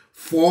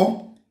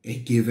for a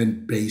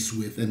given base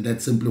width, and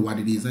that's simply what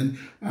it is. And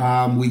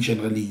we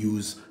generally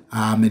use,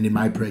 and in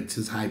my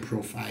practice, high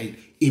profile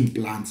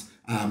implants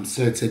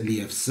certainly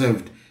have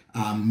served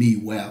me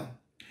well.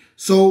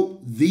 So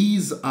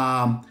these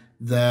are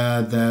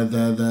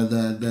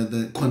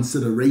the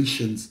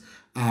considerations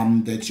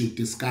that you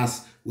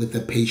discuss with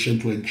the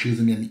patient when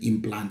choosing an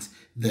implant: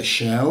 the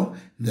shell,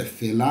 the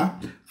filler,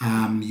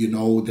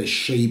 the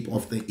shape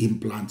of the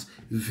implant,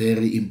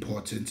 very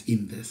important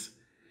in this.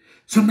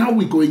 So now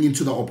we're going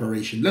into the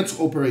operation. Let's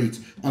operate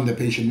on the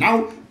patient.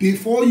 Now,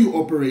 before you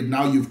operate,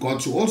 now you've got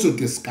to also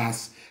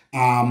discuss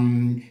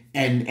and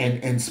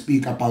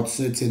speak about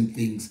certain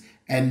things.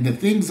 And the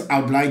things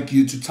I'd like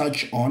you to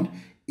touch on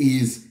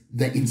is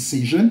the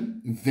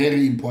incision.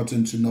 Very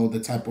important to know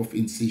the type of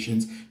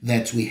incisions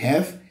that we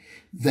have.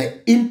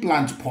 The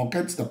implant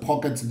pockets, the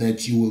pockets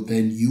that you will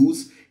then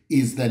use,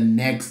 is the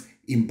next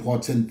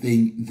important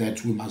thing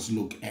that we must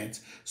look at.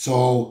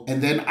 So,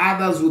 and then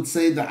others would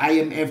say the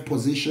IMF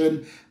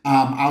position.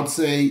 I would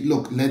say,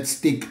 look, let's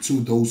stick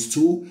to those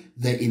two,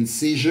 the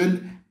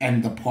incision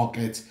and the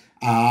pocket.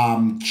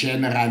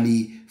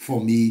 Generally, for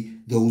me,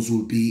 those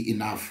will be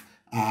enough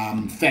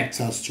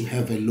factors to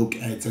have a look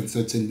at, and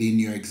certainly in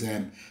your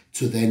exam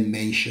to then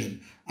mention.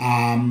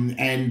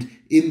 And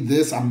in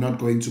this, I'm not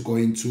going to go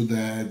into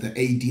the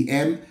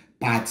ADM,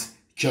 but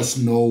just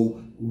know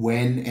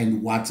when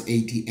and what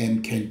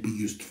ADM can be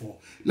used for.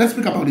 Let's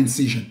speak about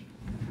incision.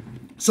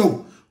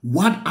 So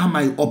what are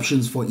my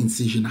options for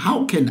incision?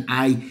 How can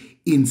I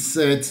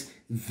insert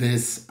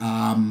this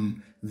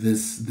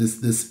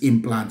this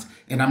implant?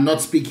 And I'm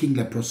not speaking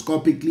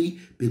laparoscopically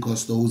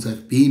because those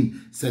have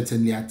been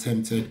certainly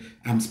attempted.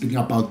 I'm speaking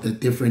about the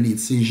different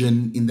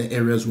incision in the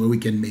areas where we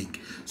can make.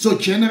 So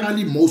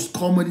generally, most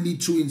commonly,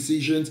 two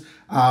incisions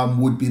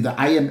would be the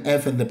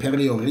IMF and the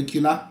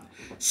periauricular.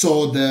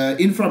 So the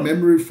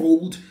inframammary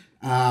fold,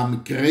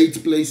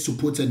 great place to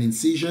put an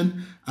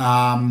incision.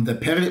 The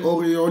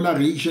periareolar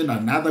region,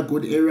 another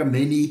good area.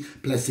 Many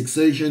plastic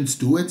surgeons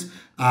do it.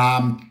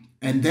 And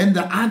then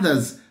the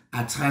others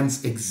are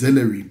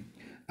transaxillary.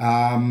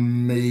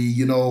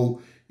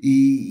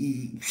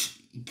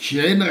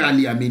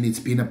 Generally, I mean, it's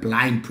been a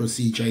blind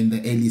procedure in the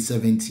early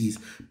 70s,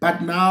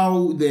 but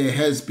now there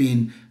has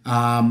been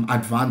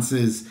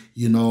advances,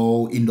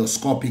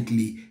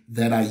 endoscopically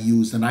that are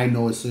used. And I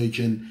know a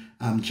surgeon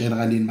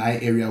generally in my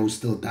area who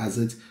still does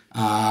it.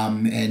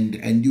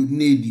 And you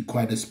need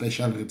quite a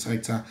special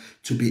retractor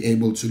to be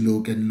able to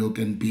look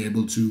and be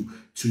able to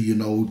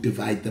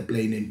divide the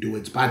plane and do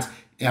it. But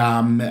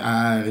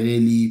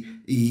really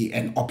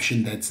an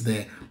option that's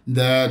there.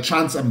 The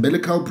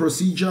transumbilical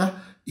procedure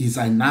is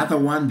another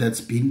one that's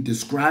been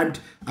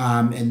described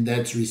and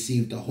that's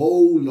received a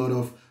whole lot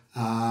of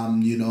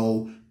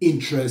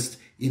interest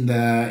in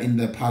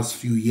the past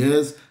few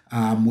years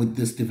with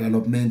this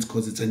development,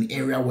 because it's an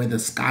area where the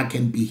scar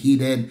can be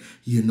hidden,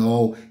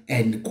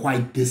 and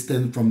quite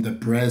distant from the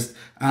breast.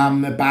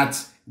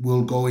 But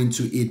we'll go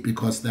into it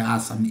because there are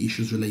some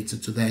issues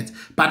related to that.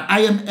 But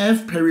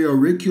IMF,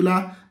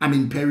 periareola,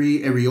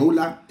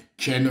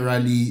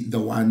 generally the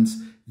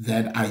ones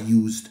that are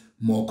used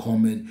more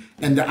common.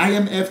 And the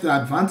IMF, the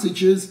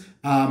advantages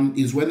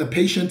is when the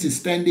patient is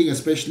standing,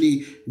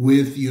 especially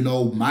with,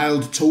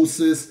 mild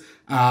ptosis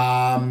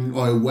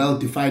or a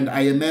well-defined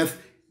IMF,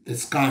 the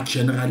scar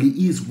generally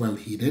is well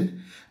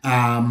hidden.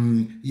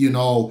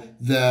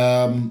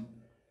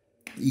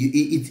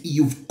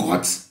 You've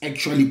got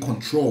actually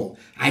control.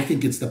 I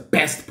think it's the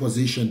best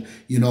position,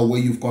 where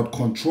you've got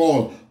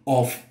control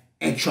of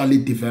actually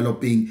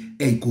developing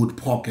a good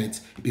pocket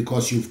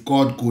because you've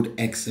got good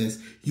access.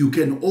 You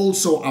can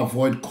also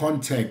avoid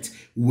contact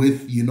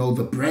with,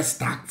 the breast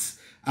ducts,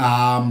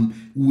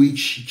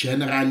 which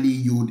generally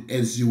you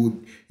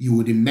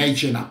would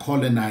imagine are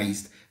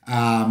colonized,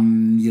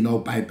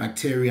 by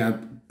bacteria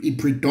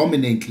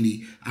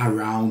predominantly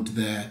around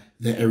the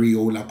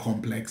areola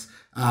complex.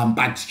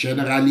 But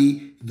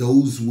generally,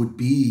 those would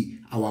be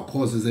our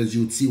causes, as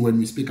you'd see when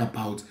we speak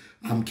about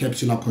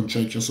capsular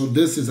contracture. So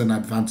this is an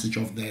advantage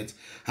of that.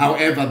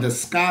 However, the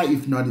scar,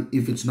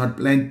 if it's not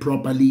planned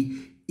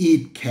properly,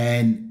 it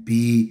can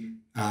be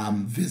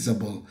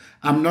visible.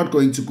 I'm not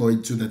going to go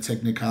into the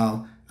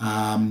technical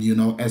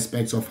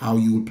aspects of how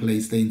you will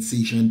place the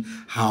incision,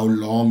 how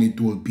long it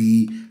will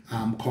be,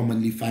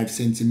 commonly 5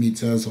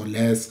 centimeters or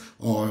less,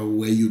 or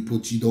where you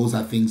put. Those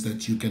are things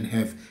that you can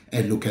have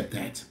a look at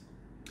that.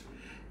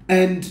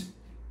 And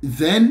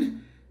then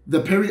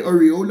the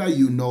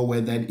periareola,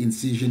 where that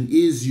incision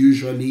is.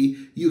 Usually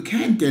you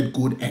can get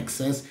good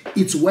access.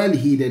 It's well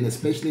hidden,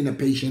 especially in a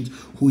patient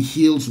who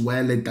heals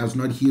well. It does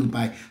not heal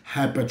by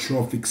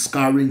hypertrophic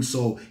scarring.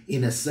 So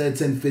in a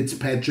certain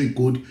Fitzpatrick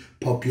good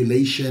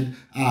population,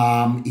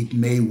 it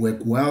may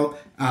work well.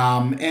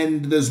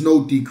 And there's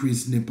no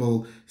decreased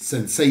nipple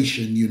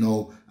sensation,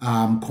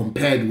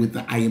 compared with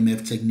the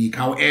IMF technique.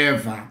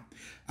 However,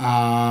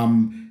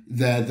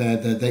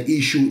 the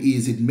issue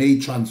is it may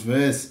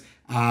transverse,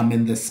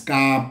 and the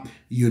scar,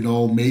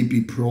 may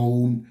be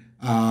prone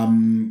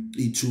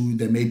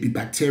there may be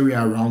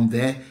bacteria around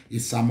there.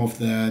 Is some of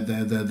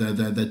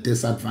the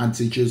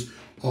disadvantages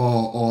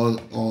or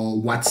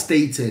what's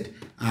stated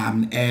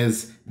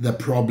as the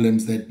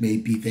problems that may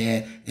be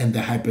there, and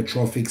the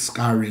hypertrophic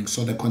scarring.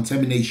 So the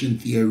contamination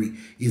theory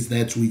is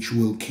that which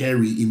will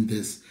carry in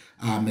this,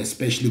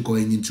 especially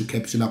going into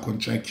capsular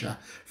contracture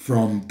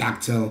from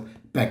ductal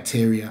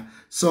bacteria.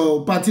 So,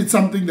 but it's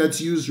something that's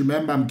used.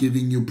 Remember, I'm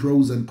giving you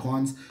pros and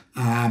cons,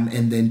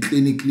 and then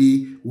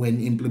clinically,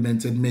 when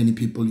implemented, many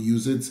people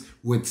use it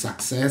with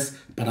success,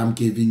 but I'm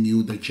giving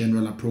you the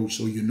general approach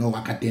so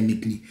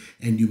academically,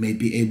 and you may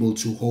be able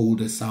to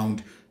hold a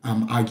sound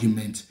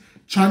argument.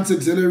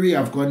 Transaxillary,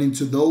 I've gone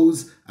into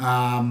those.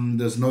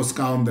 There's no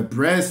scar on the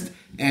breast,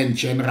 and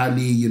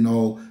generally,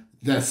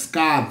 the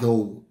scar,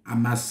 though, I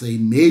must say,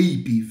 may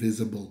be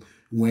visible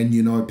when,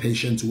 a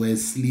patient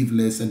wears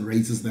sleeveless and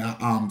raises their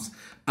arms.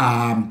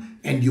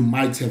 And you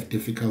might have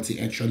difficulty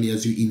actually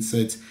as you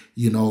insert,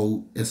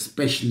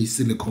 especially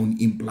silicone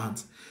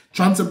implants.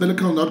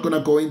 Transumbilical, not going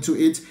to go into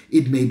it.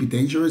 It may be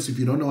dangerous. If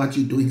you don't know what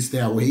you're doing, stay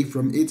away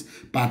from it.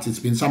 But it's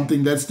been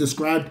something that's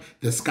described.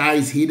 The scar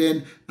is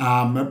hidden,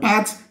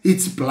 but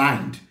it's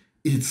blind.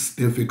 It's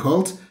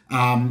difficult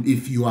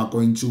if you are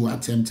going to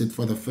attempt it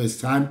for the first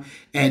time.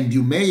 And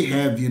you may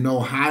have,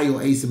 high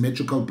or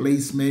asymmetrical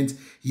placement,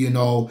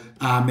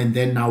 and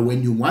then now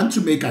when you want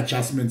to make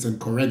adjustments and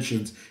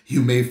corrections,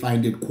 you may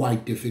find it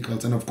quite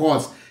difficult. And of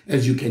course,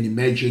 as you can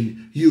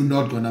imagine, you're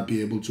not going to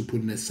be able to put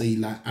in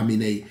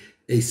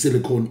a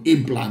silicone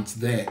implant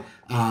there.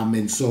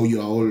 And so you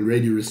are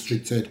already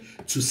restricted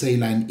to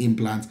saline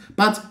implants.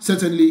 But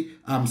certainly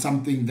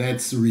something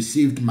that's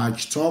received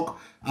much talk,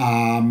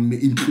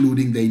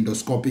 including the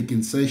endoscopic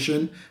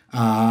insertion.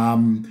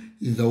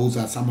 Those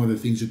are some of the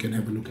things you can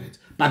have a look at.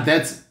 But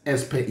that's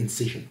as per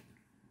incision.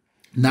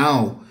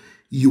 Now,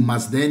 you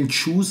must then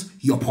choose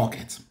your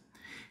pocket.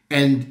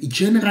 And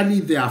generally,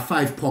 there are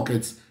 5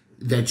 pockets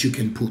that you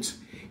can put.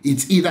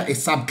 It's either a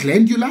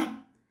subglandular,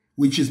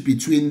 which is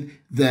between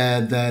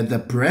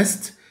the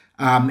breast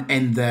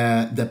and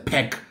the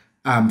pec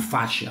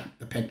fascia,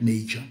 the pec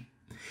major.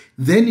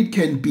 Then it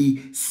can be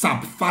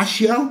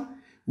subfascial,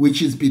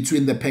 which is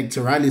between the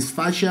pectoralis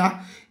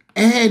fascia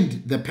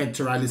and the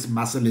pectoralis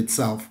muscle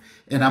itself.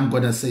 And I'm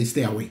going to say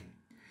stay away.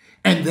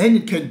 And then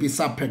it can be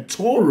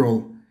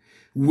subpectoral,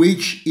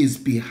 which is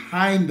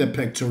behind the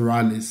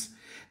pectoralis.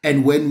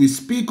 And when we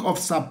speak of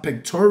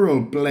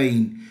subpectoral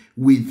plane,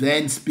 we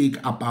then speak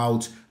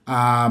about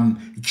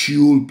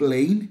dual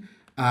plane,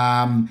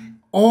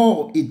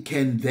 or it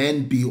can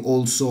then be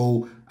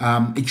also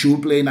a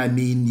dual plane. I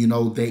mean,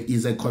 there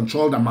is a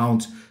controlled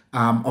amount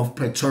of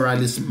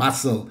pectoralis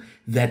muscle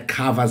that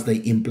covers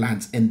the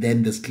implants, and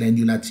then there's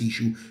glandular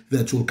tissue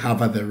that will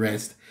cover the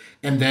rest.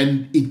 And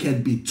then it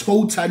can be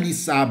totally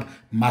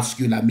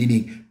submuscular,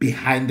 meaning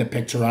behind the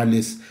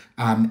pectoralis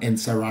and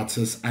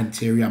serratus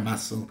anterior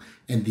muscle.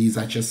 And these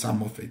are just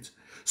some of it.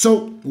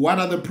 So what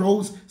are the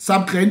pros?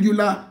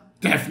 Subglandular,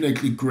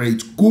 definitely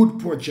great. Good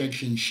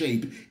projection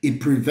shape. It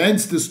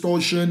prevents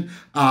distortion,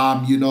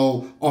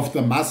 of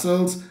the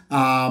muscles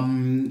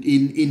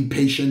in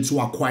patients who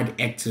are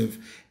quite active.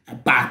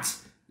 But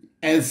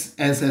as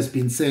has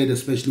been said,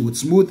 especially with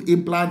smooth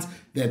implants,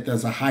 that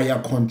there's a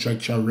higher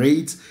contracture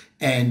rate,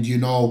 and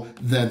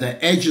the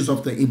edges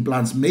of the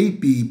implants may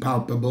be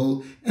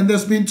palpable, and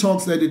there's been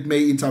talks that it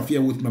may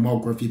interfere with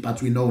mammography,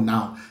 but we know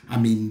now,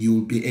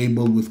 you'll be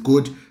able, with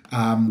good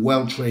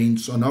well-trained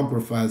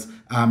sonographers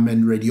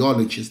and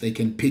radiologists, they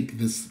can pick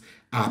this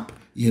up.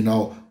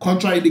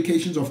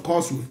 Contraindications, of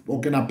course, we've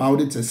spoken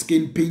about it. A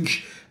skin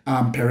pinch,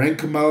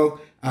 parenchymal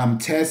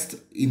test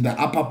in the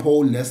upper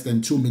pole less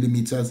than 2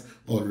 millimeters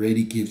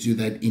already gives you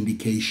that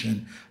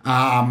indication.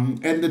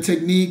 And the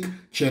technique,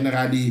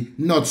 generally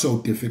not so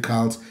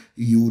difficult.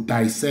 You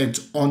dissect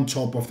on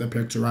top of the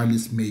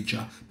pectoralis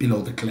major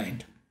below the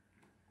gland.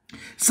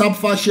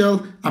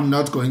 Subfascial, I'm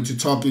not going to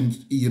talk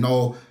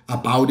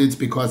about it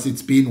because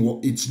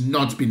it's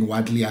not been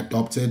widely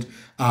adopted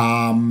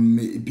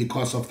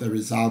because of the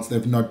results.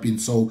 They've not been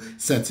so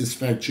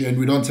satisfactory, and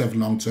we don't have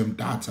long-term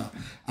data.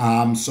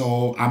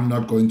 So I'm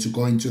not going to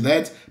go into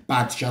that,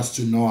 but just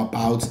to know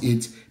about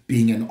it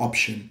being an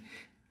option.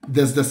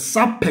 There's the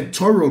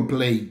subpectoral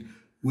plane,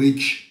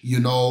 which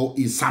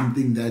is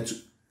something that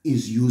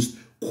is used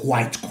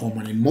quite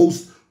common, and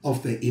most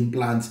of the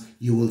implants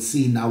you will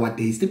see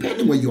nowadays,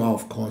 depending where you are,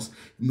 of course,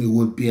 it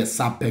will be a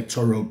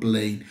subpectoral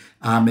plane.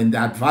 And the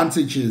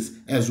advantages,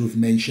 as we've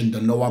mentioned,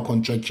 the lower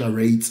contracture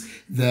rates,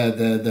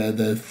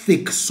 the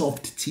thick,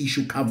 soft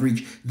tissue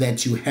coverage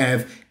that you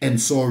have.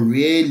 And so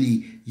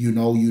really, you're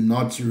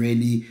not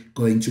really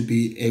going to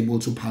be able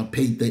to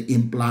palpate the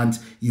implant.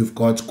 You've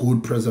got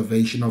good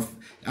preservation of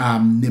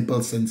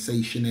nipple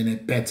sensation and a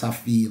better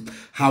feel.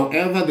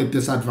 However, the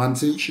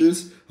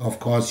disadvantages, of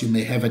course, you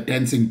may have a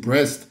dancing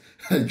breast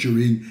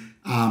during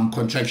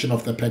contraction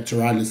of the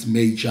pectoralis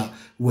major,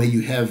 where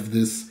you have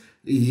this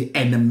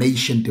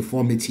animation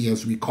deformity,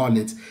 as we call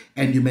it,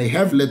 and you may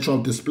have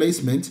lateral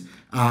displacement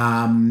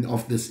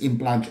of this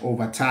implant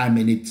over time,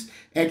 and it's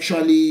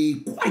actually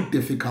quite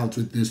difficult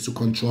with this to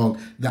control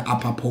the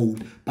upper pole.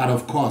 But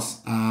of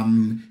course,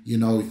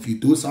 if you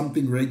do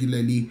something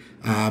regularly,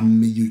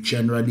 you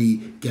generally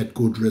get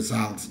good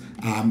results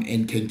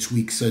and can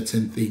tweak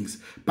certain things.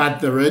 But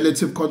the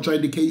relative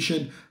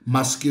contraindication,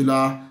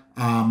 muscular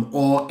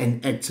or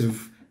an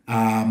active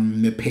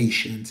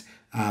patient,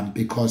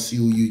 because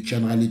you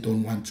generally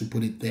don't want to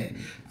put it there.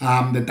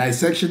 The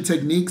dissection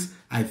techniques,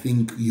 I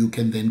think you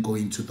can then go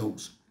into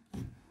those.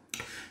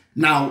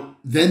 Now,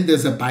 then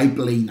there's a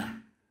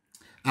biplanar,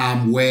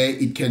 where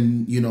it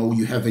can,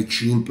 you have a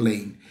dual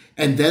plane,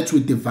 and that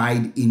would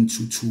divide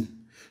into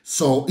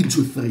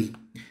into three.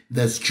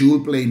 There's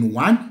dual plane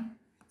 1,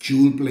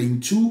 dual plane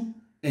 2,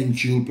 and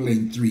dual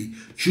plane 3.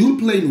 Dual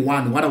plane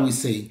 1, what are we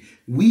saying?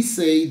 We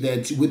say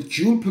that with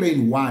dual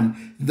plane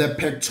 1, the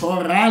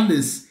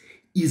pectoralis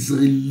is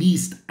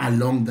released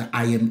along the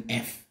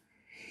IMF,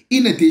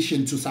 in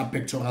addition to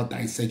subpectoral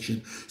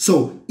dissection.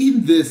 So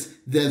in this,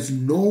 there's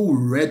no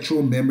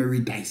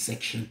retromemory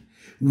dissection.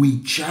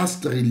 We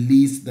just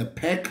release the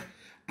pec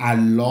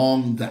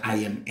along the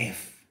IMF.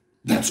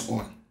 That's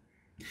all.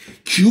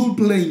 Dual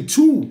plane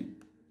 2,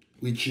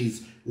 which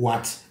is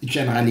what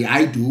generally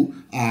I do,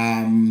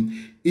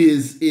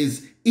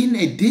 is in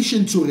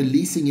addition to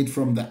releasing it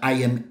from the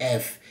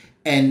IMF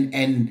and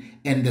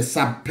the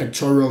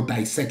subpectoral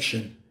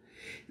dissection,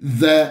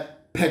 the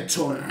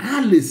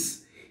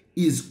pectoralis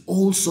is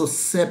also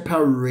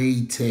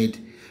separated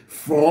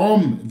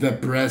from the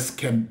breast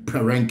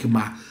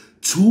parenchyma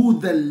to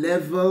the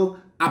level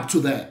up to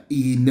the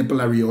nipple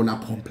areola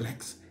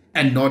complex,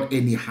 and not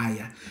any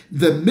higher.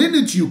 The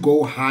minute you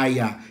go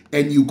higher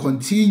and you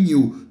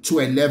continue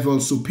to a level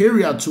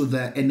superior to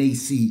the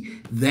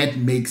NAC, that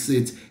makes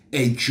it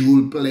a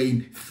dual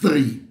plane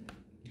 3.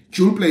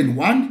 Dual plane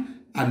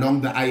 1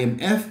 along the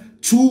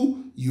IMF,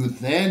 2, you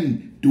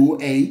then do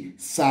a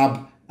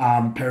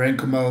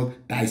parenchymal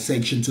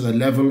dissection to the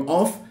level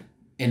of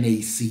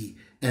NAC.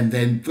 and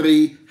then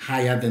 3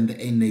 higher than the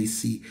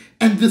NAC.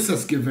 And this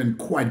has given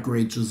quite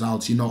great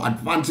results.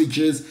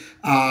 Advantages,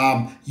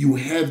 you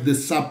have the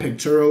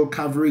subpectoral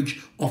coverage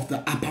of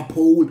the upper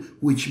pole,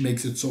 which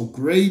makes it so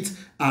great.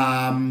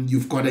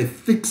 You've got a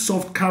thick,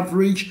 soft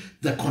coverage.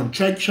 The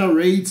contracture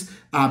rates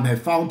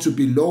have found to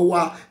be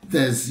lower.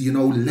 There's,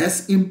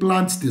 less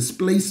implant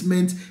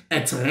displacement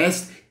at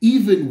rest,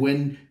 even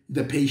when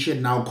the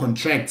patient now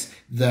contracts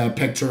the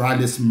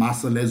pectoralis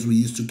muscle, as we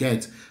used to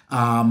get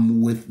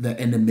with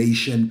the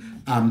animation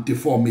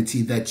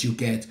deformity that you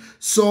get.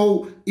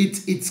 So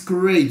it's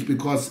great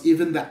because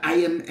even the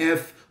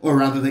IMF, or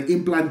rather the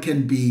implant,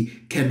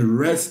 can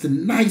rest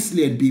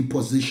nicely and be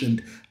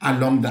positioned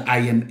along the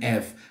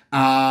IMF.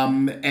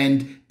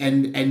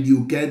 And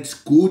you get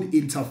good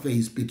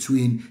interface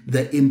between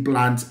the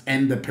implant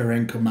and the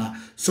parenchyma.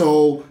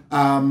 So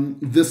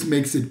this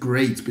makes it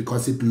great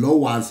because it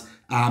lowers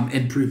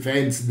and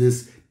prevents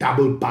this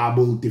double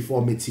bubble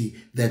deformity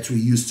that we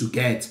used to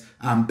get,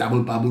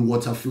 double bubble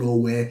water flow,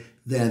 where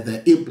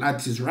the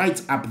implant is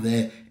right up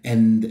there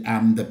and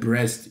the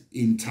breast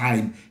in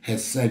time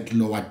has sagged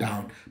lower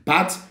down.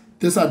 But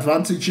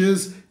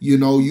disadvantages,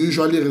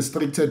 usually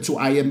restricted to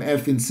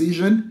IMF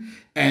incision.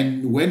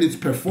 And when it's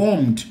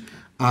performed,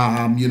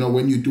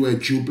 when you do a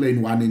dual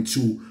plane 1 and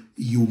 2,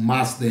 you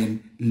must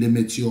then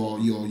limit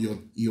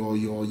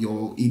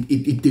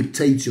it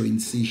dictates your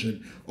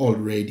incision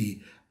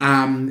already.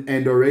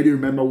 And already,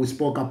 remember, we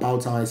spoke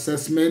about our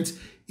assessment.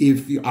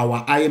 If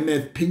our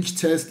IMF pinch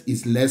test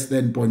is less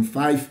than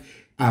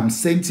 0.5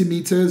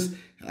 centimeters,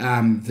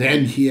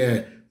 then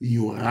here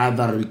you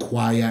rather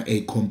require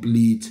a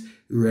complete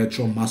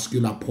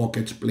retromuscular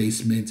pocket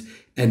placement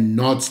and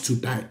not to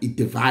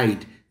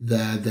divide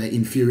the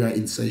inferior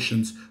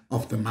insertions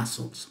of the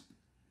muscles.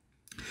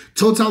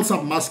 Total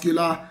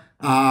submuscular,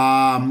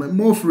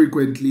 more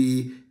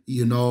frequently,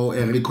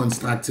 a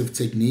reconstructive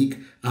technique,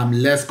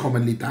 less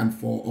commonly done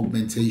for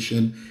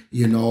augmentation.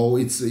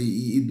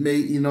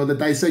 The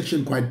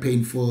dissection quite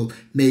painful,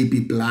 may be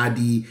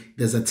bloody.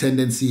 There's a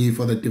tendency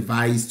for the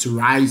device to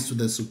rise to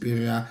the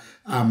superior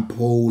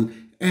pole,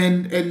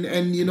 and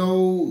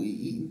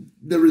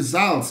the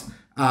results.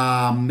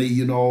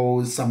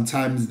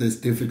 Sometimes there's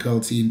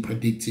difficulty in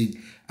predicting,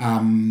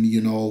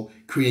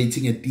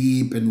 creating a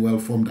deep and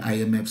well-formed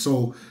IMF.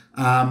 So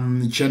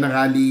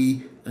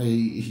generally,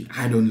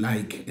 I don't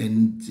like,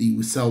 and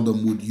we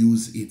seldom would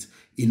use it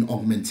in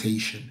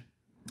augmentation.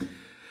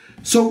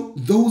 So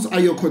those are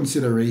your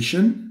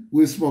consideration.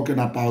 We've spoken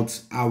about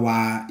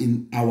our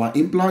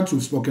implant.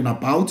 We've spoken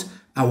about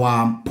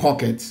our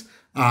pockets,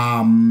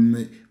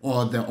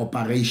 or the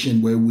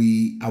operation where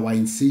our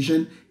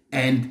incision,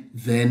 and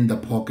then the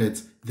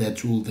pocket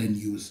that we'll then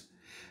use.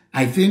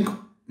 I think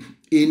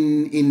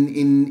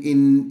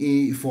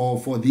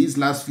for these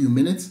last few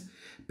minutes,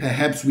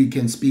 perhaps we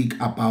can speak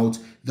about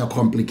the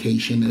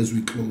complication as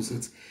we close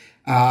it.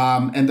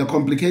 And the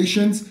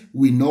complications,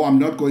 we know I'm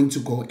not going to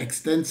go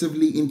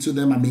extensively into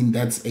them. I mean,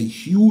 that's a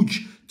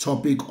huge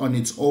topic on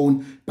its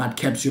own, but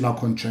capsular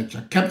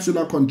contracture.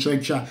 Capsular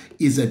contracture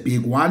is a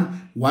big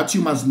one. What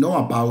you must know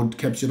about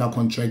capsular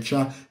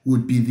contracture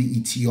would be the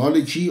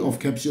etiology of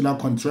capsular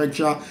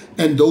contracture,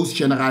 and those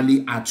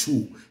generally are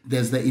 2.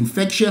 There's the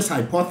infectious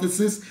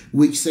hypothesis,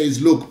 which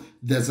says, look,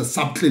 there's a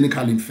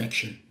subclinical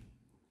infection.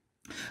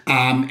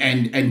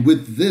 And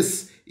with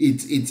this,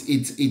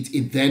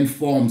 it then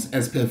forms,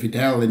 as per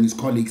Vidal and his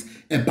colleagues,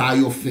 a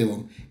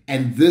biofilm.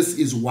 And this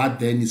is what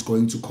then is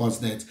going to cause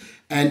that.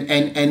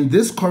 And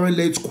this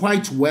correlates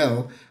quite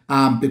well,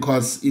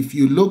 because if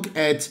you look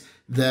at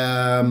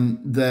the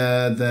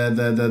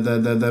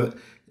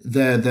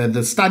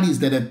studies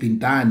that have been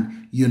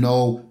done,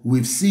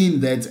 we've seen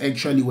that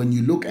actually when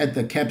you look at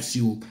the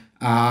capsule,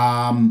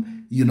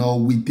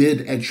 we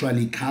did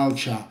actually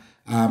culture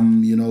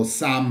some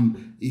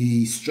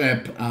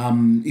staph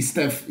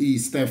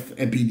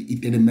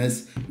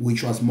epididymis,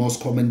 which was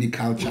most commonly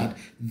cultured,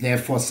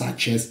 therefore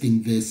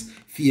suggesting this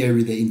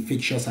theory, the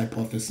infectious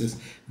hypothesis.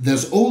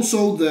 There's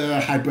also the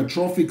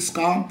hypertrophic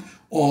scar,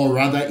 or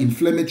rather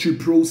inflammatory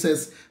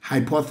process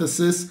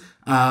hypothesis,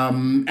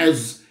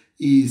 as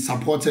is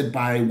supported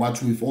by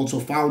what we've also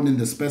found in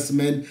the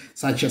specimen,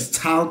 such as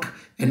talc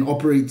and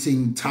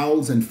operating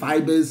towels and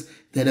fibers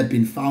that have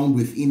been found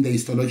within the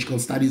histological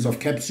studies of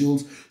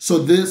capsules. So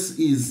this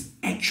is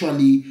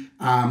actually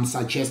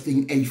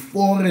suggesting a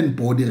foreign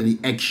body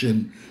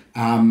reaction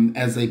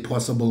as a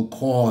possible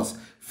cause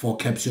for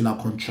capsular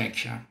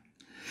contracture.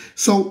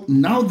 So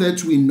now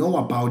that we know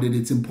about it,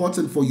 it's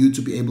important for you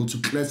to be able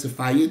to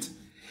classify it.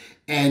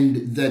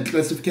 And the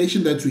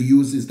classification that we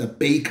use is the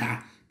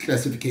Baker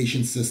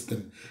classification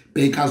system,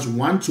 Baker's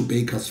 1 to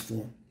Baker's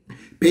 4.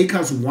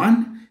 Baker's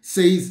 1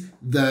 says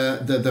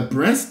the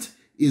breast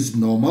is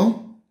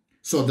normal.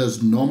 So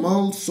there's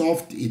normal,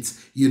 soft,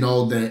 it's,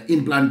 the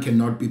implant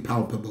cannot be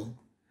palpable.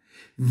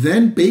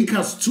 Then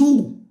Baker's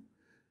 2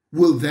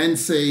 will then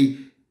say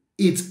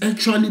it's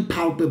actually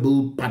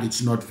palpable, but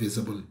it's not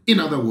visible. In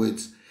other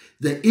words,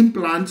 the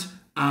implant,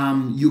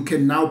 you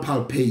can now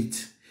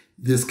palpate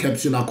this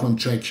capsular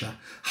contracture.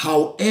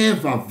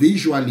 However,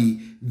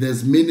 visually,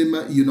 there's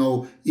minimal,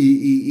 you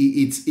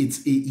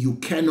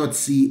cannot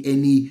see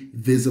any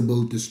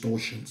visible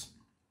distortions.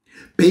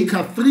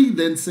 Baker 3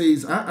 then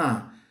says,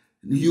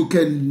 you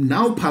can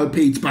now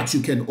palpate, but you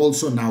can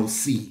also now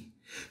see.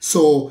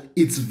 So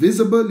it's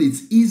visible,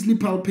 it's easily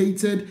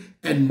palpated,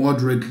 and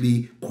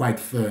moderately quite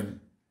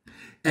firm.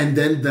 And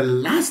then the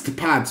last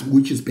part,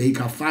 which is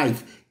Baker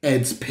 5,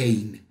 adds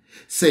pain.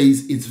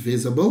 Says it's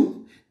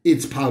visible,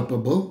 it's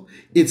palpable,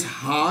 it's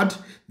hard,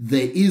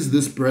 there is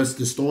this breast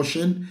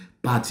distortion,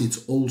 but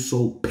it's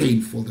also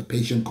painful. The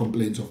patient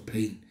complains of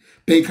pain.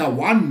 Baker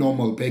 1,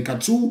 normal. Baker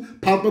 2,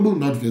 palpable,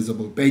 not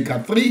visible.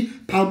 Baker 3,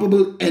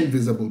 palpable and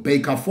visible.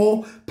 Baker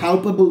 4,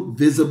 palpable,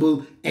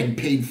 visible, and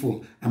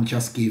painful. I'm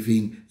just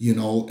giving,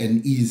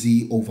 an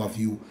easy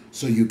overview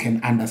so you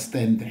can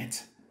understand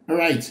that. All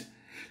right.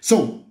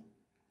 So,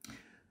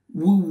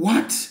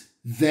 what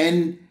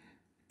then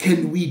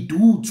can we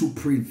do to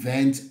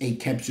prevent a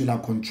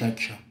capsular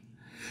contracture?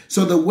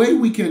 So the way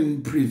we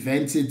can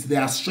prevent it,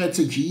 there are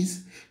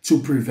strategies to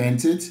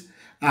prevent it.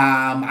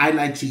 I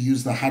like to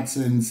use the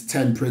Hudson's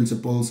 10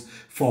 principles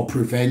for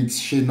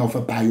prevention of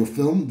a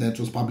biofilm that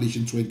was published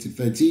in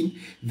 2013.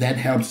 That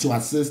helps to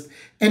assist.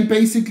 And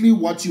basically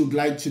what you'd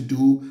like to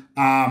do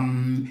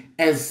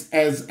as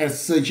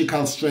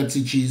surgical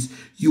strategies,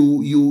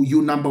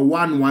 you number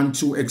one want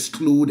to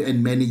exclude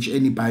and manage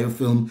any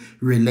biofilm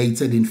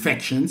related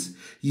infections.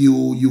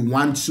 You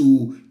want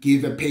to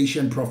give a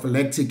patient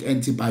prophylactic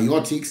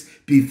antibiotics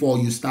before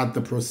you start the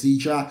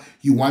procedure.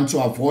 You want to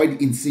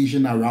avoid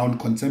incision around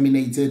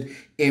contaminated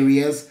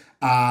areas.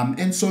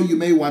 And so you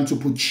may want to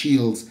put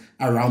shields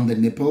around the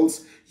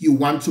nipples. You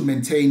want to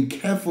maintain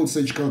careful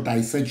surgical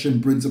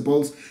dissection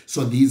principles.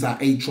 So these are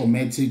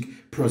atraumatic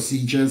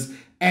procedures.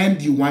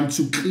 And you want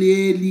to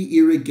clearly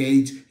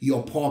irrigate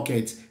your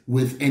pocket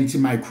with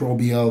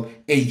antimicrobial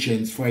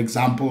agents, for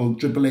example,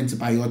 triple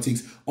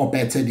antibiotics or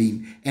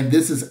betadine. And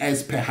this is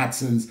as per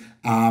Hudson's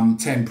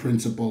 10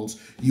 principles.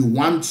 You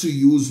want to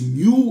use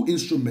new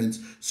instruments.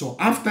 So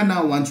after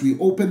now, once we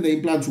open the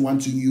implant, we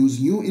want to use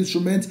new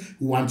instruments.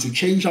 We want to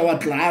change our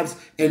gloves,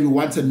 and we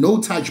want a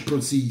no-touch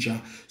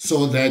procedure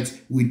so that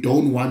we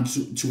don't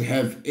want to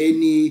have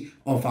any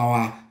of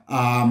our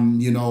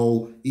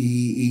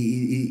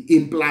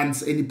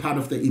implants, any part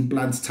of the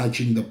implants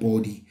touching the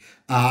body.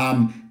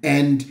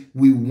 And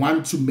we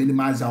want to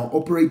minimize our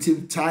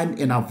operating time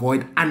and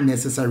avoid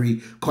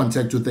unnecessary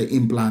contact with the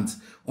implants.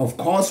 Of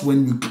course,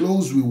 when we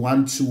close, we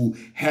want to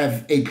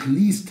have at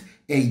least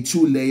a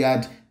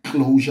 2-layered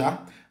closure.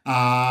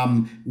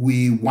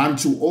 We want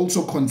to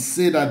also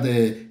consider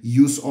the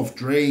use of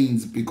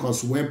drains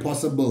because where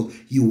possible,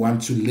 you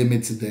want to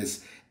limit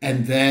this.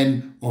 And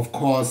then, of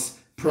course,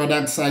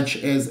 products such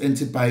as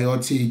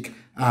antibiotic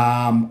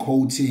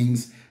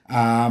coatings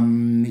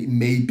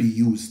may be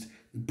used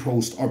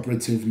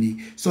post-operatively.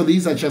 So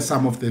these are just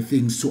some of the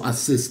things to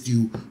assist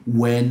you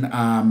when,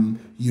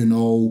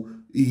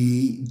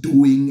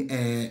 doing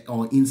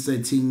or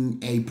inserting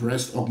a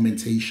breast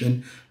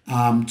augmentation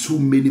to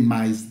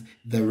minimize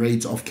the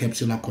rate of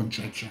capsular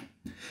contracture.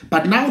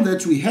 But now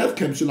that we have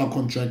capsular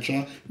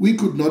contracture, we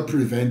could not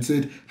prevent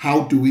it.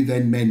 How do we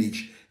then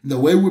manage? The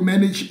way we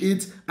manage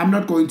it, I'm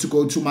not going to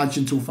go too much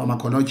into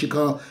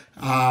pharmacological,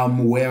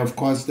 where of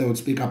course they would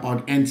speak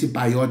about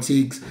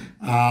antibiotics,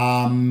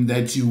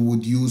 that you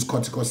would use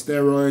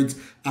corticosteroids,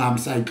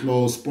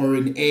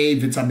 cyclosporin A,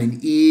 vitamin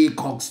E,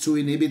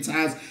 COX-2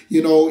 inhibitors,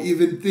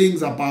 even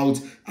things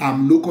about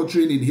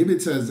leukotriene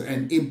inhibitors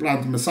and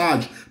implant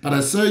massage. But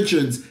as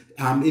surgeons,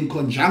 in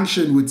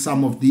conjunction with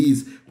some of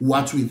these,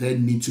 what we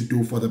then need to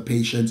do for the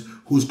patient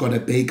who's got a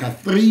Baker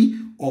 3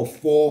 or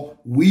 4,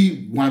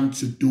 we want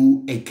to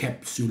do a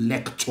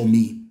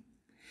capsulectomy.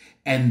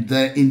 And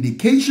the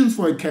indications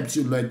for a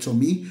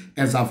capsulectomy,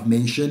 as I've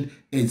mentioned,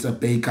 is a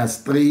Baker's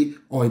 3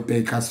 or a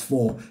Baker's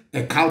 4.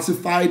 A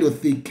calcified or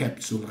thick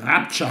capsule,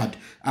 ruptured,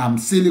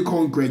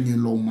 silicone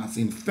granulomas,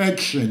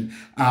 infection,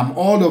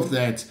 all of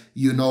that,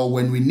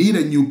 when we need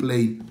a new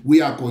plane,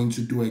 we are going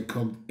to do a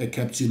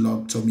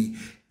capsulectomy.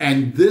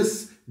 And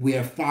this we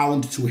have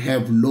found to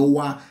have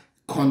lower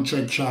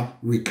contracture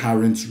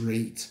recurrence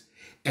rate.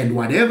 And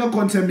whatever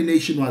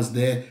contamination was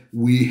there,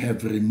 we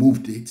have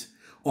removed it.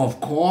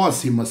 Of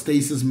course,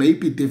 hemostasis may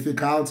be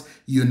difficult,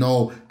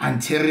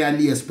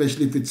 anteriorly,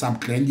 especially if it's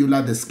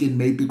subglandular, the skin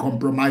may be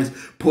compromised.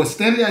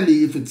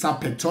 Posteriorly, if it's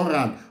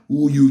subpectoral,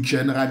 you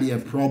generally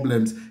have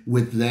problems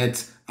with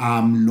that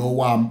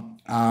lower,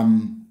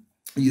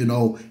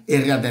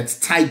 area that's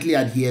tightly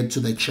adhered to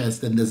the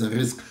chest, and there's a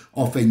risk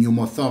of a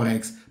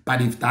pneumothorax.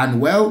 But if done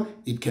well,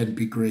 it can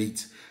be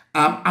great.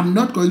 I'm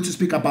not going to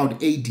speak about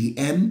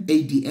ADM.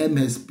 ADM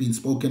has been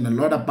spoken a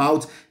lot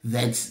about,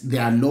 that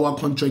there are lower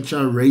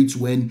contracture rates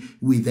when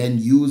we then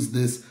use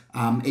this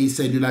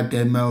acellular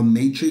dermal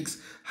matrix.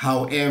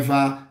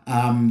 However,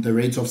 the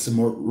rates of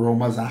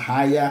seromas are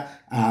higher,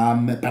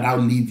 but I'll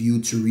leave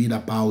you to read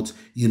about,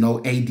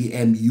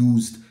 ADM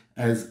used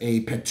as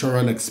a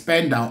pectoral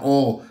expander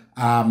or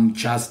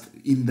just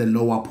in the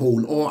lower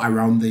pole or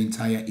around the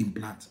entire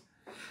implant.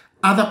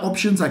 Other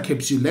options are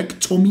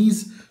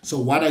capsulectomies. So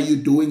what are you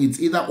doing? It's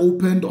either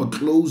opened or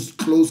closed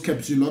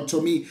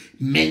capsulotomy,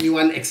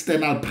 manual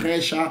external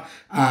pressure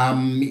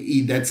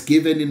that's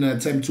given in an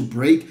attempt to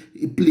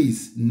break.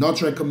 Please,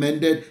 not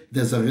recommended.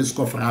 There's a risk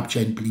of rupture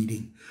and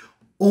bleeding.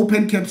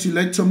 Open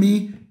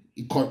capsulectomy,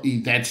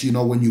 that's,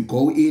 when you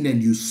go in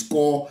and you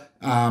score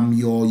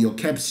your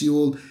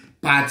capsule,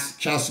 but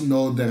just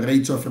know the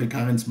rate of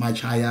recurrence much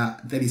higher,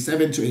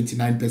 37 to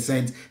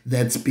 89%,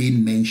 that's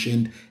been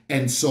mentioned.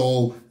 And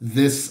so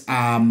this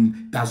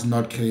does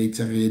not create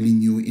a really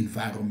new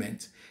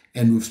environment.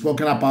 And we've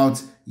spoken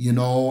about,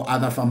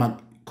 other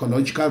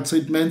pharmacological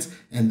treatments,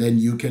 and then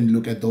you can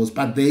look at those,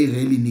 but they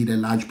really need a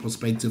large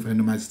prospective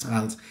randomized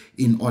trials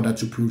in order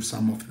to prove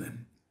some of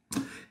them.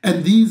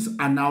 And these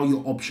are now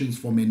your options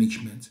for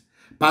management.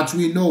 But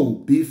we know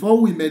before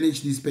we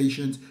manage these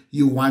patients,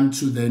 you want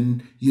to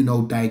then,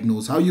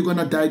 diagnose. How are you going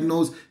to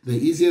diagnose? The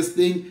easiest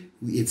thing,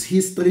 it's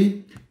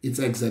history, it's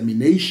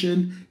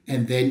examination,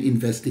 and then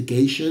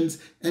investigations.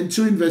 And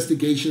two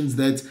investigations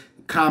that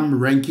come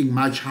ranking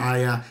much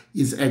higher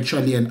is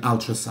actually an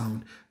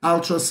ultrasound.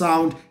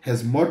 Ultrasound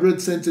has moderate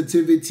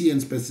sensitivity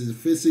and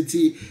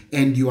specificity,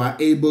 and you are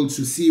able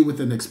to see with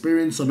an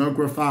experienced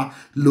sonographer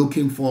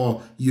looking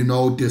for,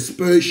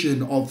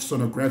 dispersion of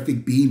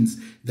sonographic beams.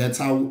 That's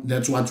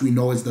what we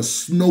know as the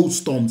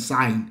snowstorm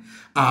sign.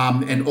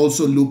 And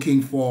also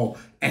looking for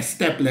a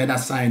step ladder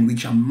sign,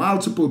 which are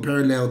multiple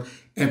parallel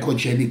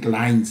echogenic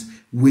lines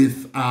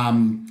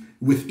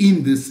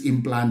within this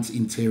implant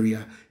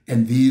interior.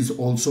 And these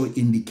also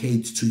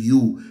indicate to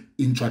you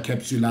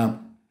intracapsular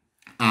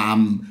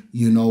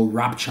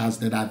ruptures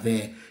that are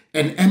there.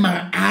 And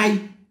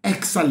MRI,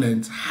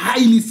 excellent,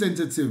 highly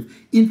sensitive.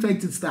 In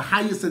fact, it's the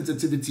highest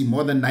sensitivity,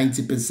 more than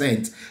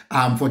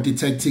 90%, for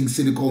detecting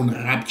silicone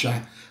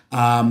rupture,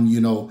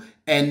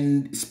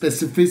 and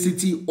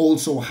specificity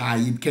also high.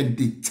 It can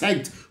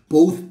detect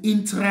both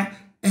intra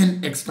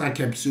and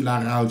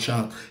extracapsular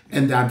rupture.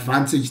 And the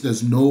advantage,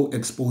 there's no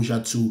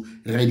exposure to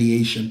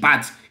radiation,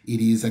 but it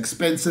is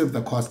expensive.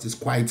 The cost is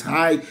quite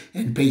high,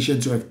 and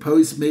patients who have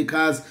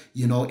pacemakers,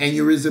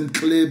 aneurysm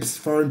clips,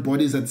 foreign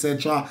bodies,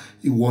 etc.,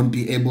 you won't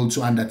be able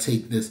to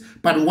undertake this.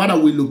 But what are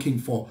we looking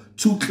for?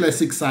 Two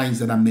classic signs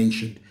that I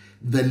mentioned.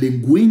 The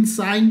linguine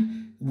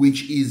sign,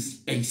 which is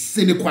a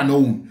sine qua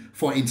non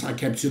for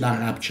intracapsular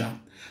rupture.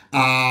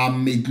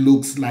 It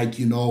looks like,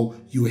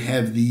 you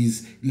have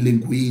these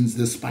linguines,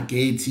 the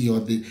spaghetti or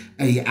the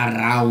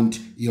around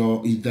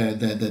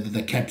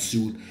the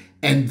capsule.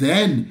 And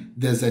then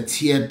there's a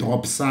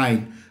teardrop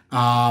sign,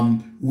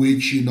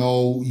 which,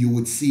 you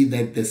would see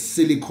that the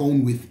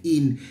silicone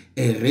within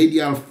a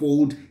radial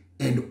fold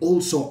and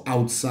also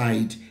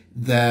outside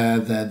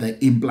the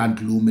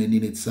implant lumen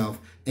in itself.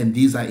 And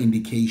these are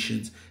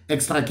indications.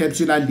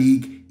 Extracapsular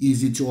leak,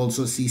 easy to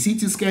also see.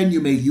 CT scan you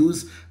may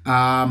use,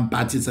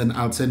 but it's an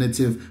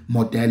alternative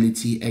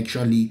modality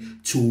actually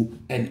to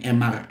an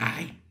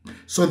MRI.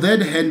 So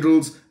that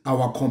handles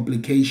our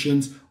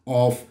complications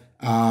of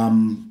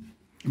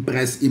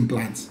breast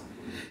implants.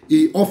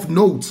 Of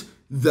note,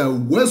 the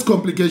worst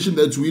complication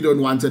that we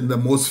don't want and the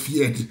most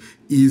feared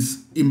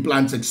is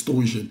implant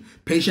extrusion.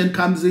 Patient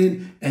comes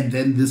in and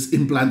then this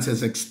implant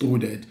has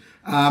extruded.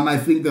 I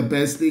think the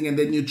best thing, and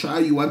then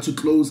you want to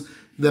close,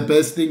 the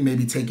best thing,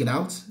 maybe take it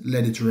out,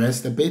 let it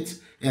rest a bit,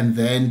 and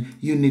then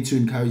you need to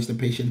encourage the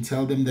patient,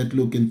 tell them that,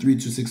 look, in 3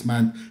 to 6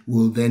 months,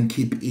 we'll then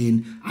keep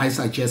in. I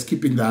suggest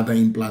keeping the other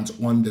implants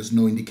on. There's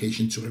no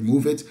indication to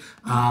remove it.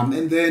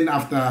 And then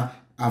after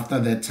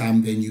that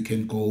time, then you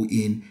can go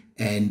in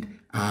and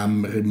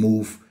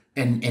remove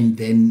and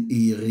then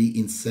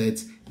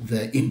reinsert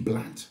the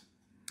implant.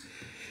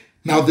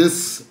 Now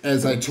this,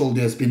 as I told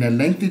you, has been a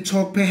lengthy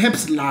talk.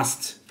 Perhaps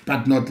last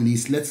but not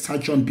least, let's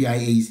touch on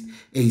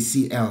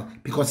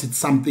BIA-ALCL because it's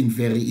something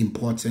very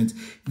important.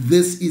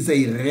 This is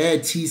a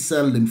rare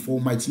T-cell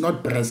lymphoma. It's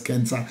not breast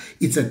cancer.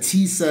 It's a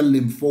T-cell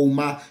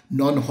lymphoma,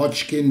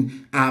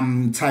 non-Hodgkin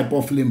type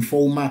of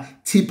lymphoma,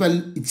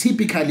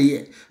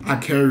 typically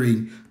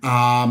occurring,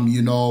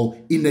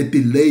 in a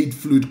delayed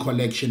fluid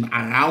collection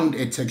around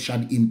a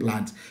textured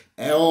implant,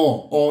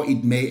 or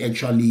it may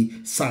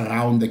actually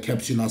surround the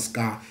capsular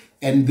scar.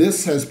 And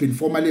this has been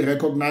formally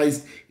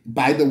recognized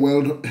by the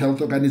World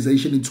Health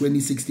Organization in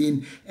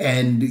 2016,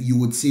 and you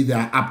would see there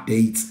are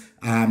updates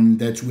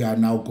that we are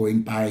now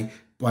going by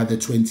the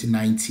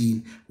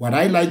 2019. What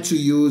I like to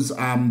use, the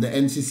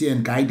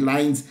NCCN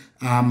guidelines,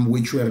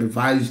 which were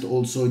revised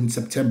also in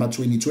September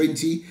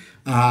 2020,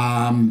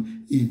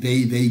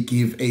 they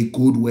give a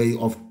good way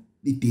of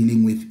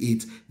dealing with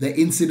it. The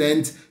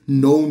incident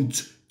known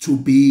to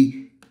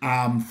be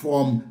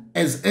from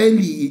as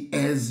early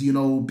as,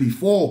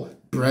 before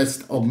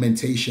breast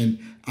augmentation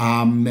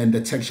and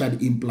the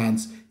textured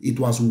implants, it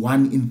was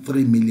 1 in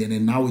 3 million,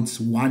 and now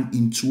it's 1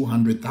 in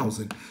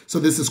 200,000. So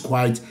this is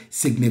quite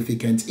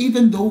significant,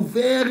 even though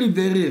very,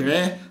 very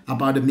rare,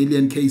 about 1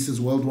 million cases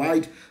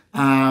worldwide.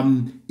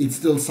 It's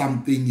still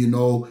something,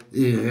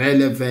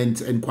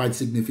 relevant and quite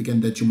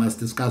significant that you must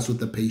discuss with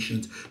the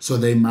patient, so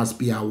they must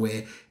be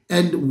aware.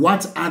 And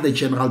what are the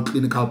general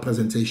clinical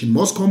presentation?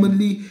 Most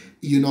commonly,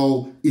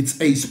 it's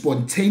a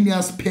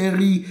spontaneous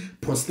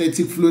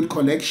peri-prosthetic fluid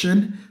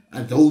collection.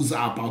 Those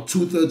are about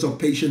 2/3 of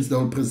patients that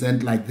will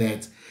present like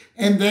that.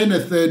 And then a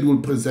third will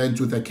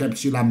present with a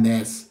capsular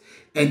mass.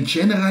 And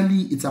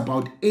generally, it's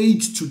about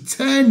 8 to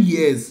 10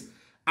 years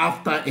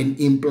after an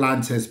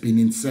implant has been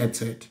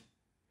inserted.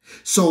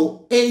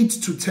 So 8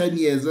 to 10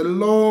 years, a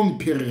long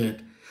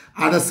period.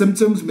 Other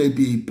symptoms may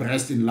be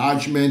breast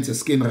enlargement, a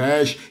skin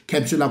rash,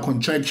 capsular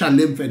contracture,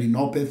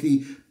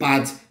 lymphadenopathy,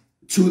 but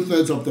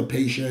 2/3 of the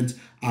patients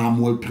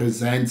will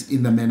present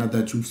in the manner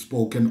that we've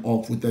spoken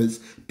of with this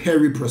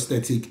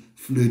periprosthetic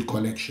fluid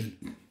collection.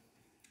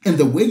 And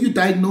the way you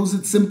diagnose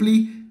it,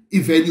 simply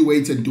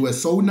evaluate and do a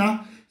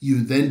sonar.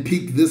 You then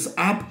pick this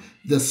up.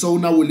 The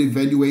sonar will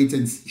evaluate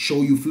and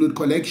show you fluid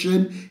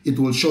collection. It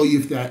will show you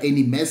if there are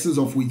any masses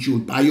of which you'll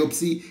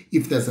biopsy,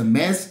 if there's a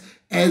mass,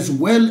 as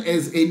well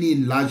as any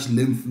enlarged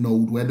lymph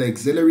node, whether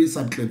axillary,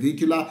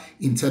 subclavicular,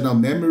 internal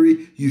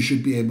memory, you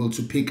should be able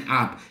to pick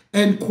up.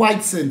 And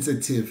quite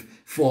sensitive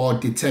for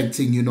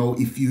detecting,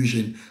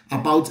 effusion.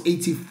 About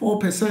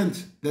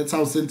 84%, that's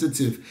how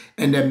sensitive.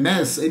 And a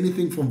mass,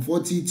 anything from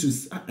 40 to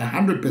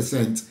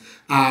 100%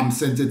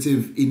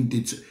 sensitive in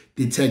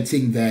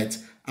detecting that,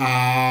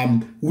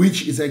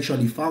 which is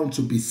actually found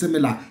to be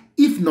similar,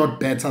 if not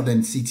better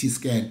than CT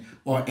scan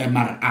or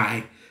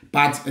MRI.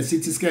 But a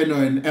CT scan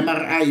or an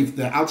MRI, if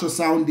the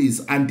ultrasound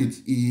is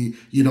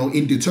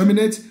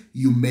indeterminate,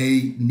 you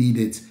may need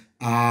it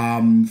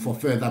for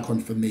further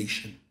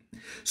confirmation.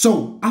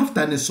 So I've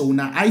done a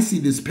sonar. I see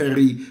this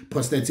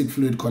peri-prosthetic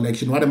fluid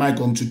collection. What am I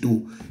going to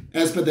do?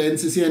 As per the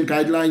NCCN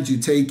guidelines, you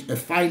take a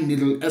fine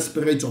needle,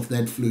 aspirate of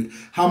that fluid.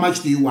 How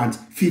much do you want?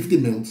 50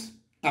 mils.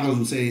 I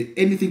would say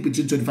anything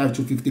between 25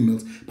 to 50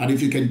 mils. But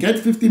if you can get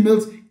 50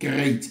 mils,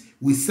 great.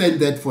 We send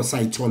that for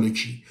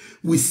cytology.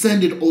 We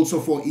send it also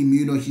for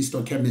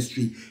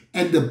immunohistochemistry.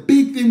 And the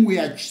big thing we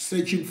are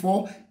searching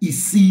for is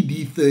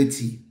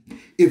CD30.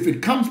 If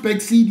it comes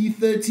back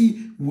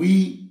CD30,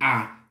 we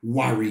are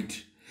worried.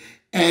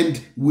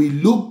 And we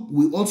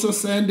also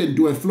send and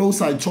do a flow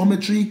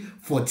cytometry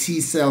for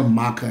T-cell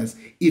markers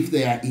if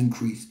they are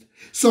increased.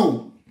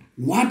 So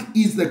what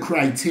is the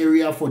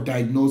criteria for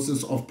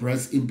diagnosis of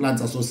breast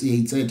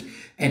implant-associated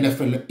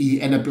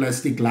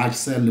anaplastic large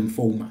cell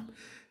lymphoma?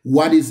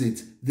 What is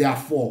it? There are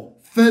 4.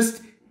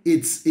 First,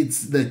 it's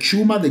the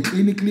tumor,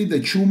 clinically the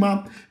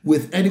tumor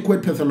with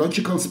adequate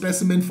pathological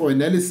specimen for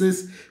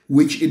analysis,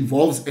 which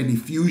involves an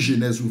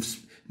effusion, as we've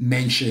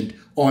mentioned,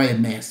 or a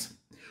mass.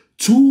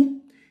 2,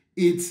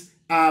 it's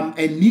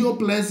a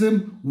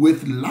neoplasm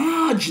with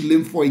large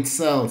lymphoid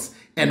cells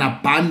and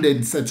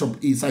abundant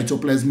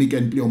cytoplasmic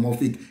and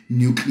pleomorphic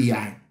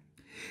nuclei.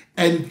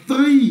 And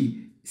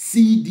 3,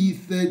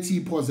 CD30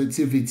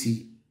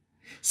 positivity.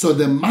 So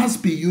there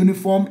must be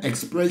uniform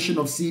expression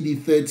of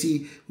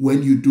CD30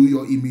 when you do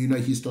your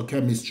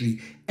immunohistochemistry.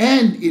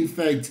 And in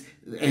fact,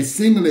 a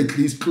single at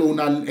least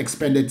clonal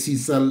expanded T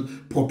cell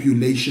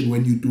population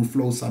when you do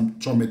flow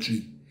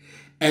cytometry.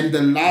 And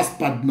the last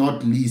but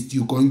not least,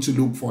 you're going to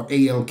look for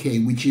ALK,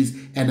 which is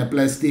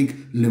anaplastic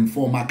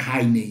lymphoma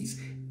kinase.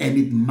 And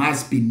it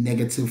must be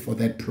negative for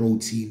that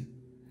protein.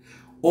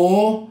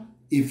 Or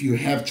if you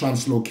have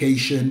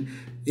translocation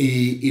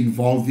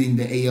involving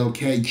the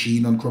ALK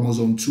gene on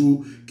chromosome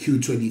 2,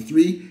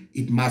 Q23,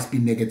 it must be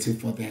negative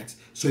for that.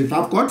 So if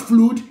I've got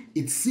fluid,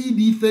 it's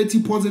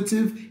CD30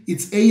 positive,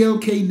 it's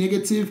ALK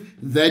negative,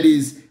 that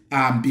is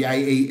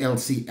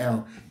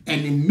BIA-ALCL.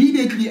 And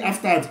immediately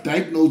after I've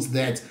diagnosed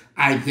that,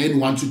 I then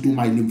want to do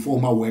my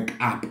lymphoma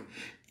workup.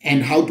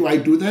 And how do I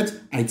do that?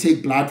 I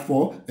take blood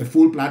for a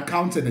full blood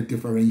count and a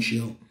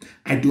differential.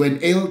 I do an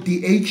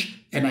ALDH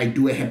and I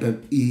do a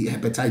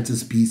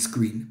hepatitis B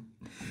screen.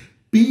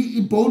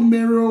 Bone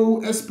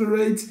marrow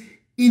aspirate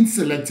in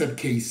selected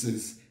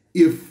cases.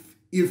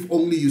 If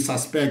only you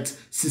suspect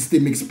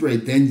systemic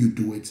spread, then you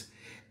do it.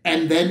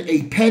 And then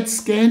a PET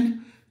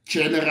scan,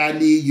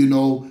 generally,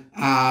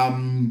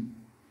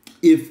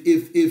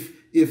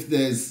 if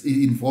there's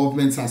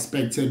involvement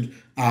suspected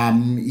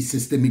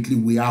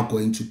systemically, we are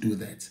going to do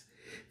that.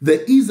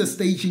 There is a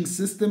staging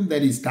system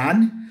that is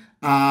done.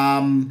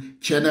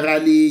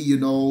 Generally,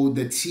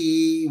 the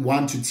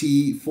T1 to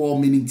T4,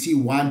 meaning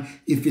T1,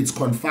 if it's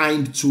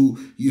confined to,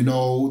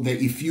 the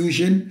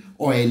effusion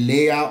or a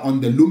layer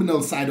on the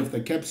luminal side of the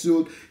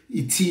capsule.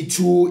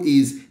 T2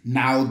 is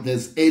now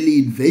there's early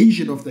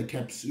invasion of the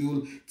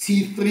capsule.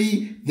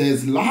 T3,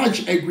 there's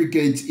large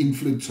aggregate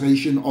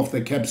infiltration of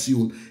the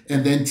capsule.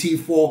 And then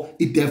T4,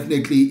 it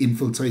definitely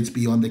infiltrates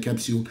beyond the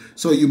capsule.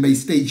 So you may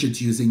stage it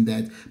using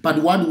that.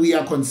 But what we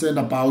are concerned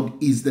about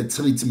is the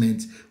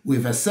treatment.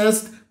 We've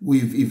assessed,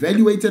 we've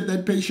evaluated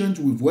that patient,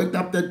 we've worked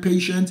up that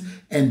patient,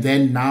 and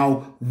then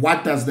now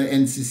what do the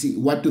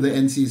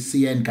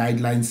NCCN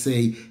guidelines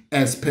say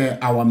as per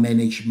our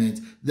management?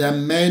 The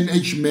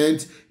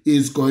management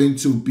is going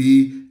to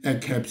be a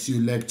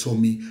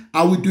capsulectomy.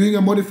 Are we doing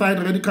a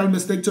modified radical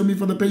mastectomy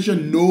for the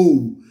patient?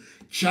 No.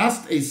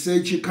 Just a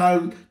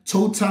surgical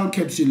total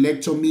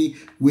capsulectomy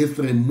with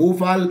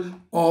removal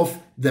of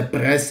the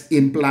breast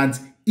implant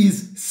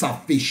is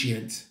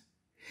sufficient.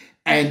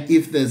 And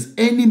if there's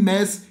any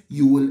mass,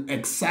 you will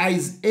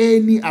excise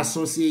any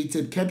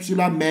associated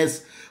capsular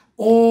mass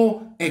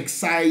or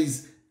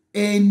excise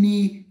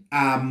any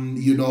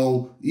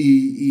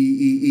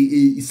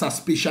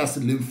suspicious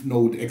lymph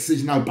node.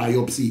 Excisional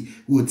biopsy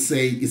would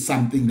say is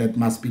something that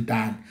must be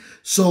done.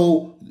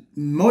 So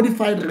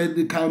modified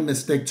radical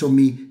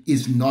mastectomy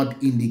is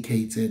not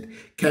indicated.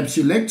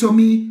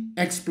 Capsulectomy,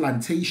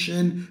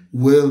 explantation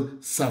will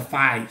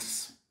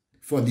suffice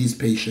for these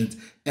patients.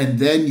 And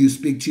then you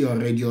speak to your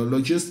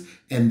radiologist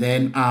and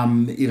then a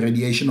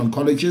radiation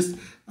oncologist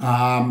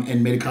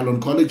and medical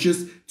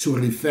oncologist to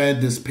refer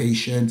this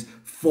patient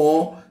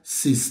for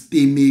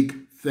systemic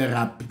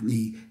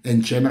therapy.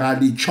 And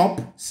generally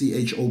CHOP,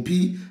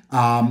 C-H-O-P,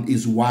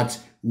 is what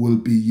will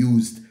be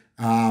used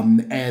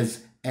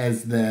as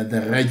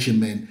the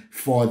regimen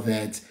for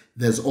that.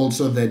 There's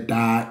also the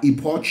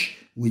DA-EPOCH,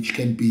 which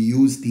can be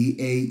used,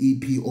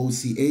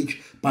 DAEPOCH,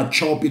 but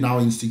CHOP in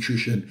our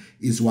institution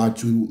is what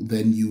to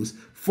then use.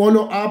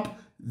 Follow up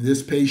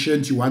this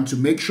patient, you want to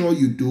make sure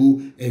you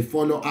do a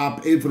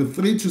follow-up every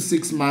 3 to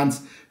 6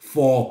 months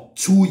for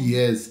 2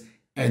 years.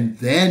 And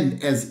then,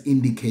 as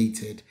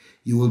indicated,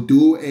 you will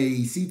do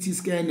a CT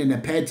scan and a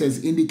PET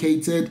as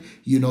indicated,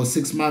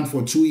 6 months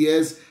for 2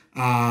 years.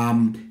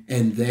 And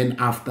then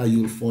after,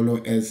 you'll follow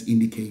as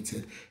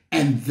indicated.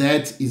 And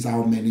that is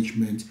our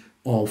management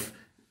of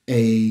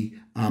a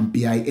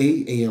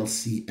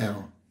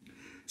BIA-ALCL.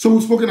 So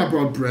we've spoken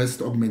about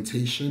breast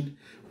augmentation.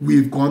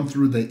 We've gone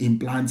through the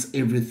implants,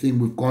 everything.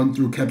 We've gone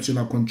through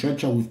capsular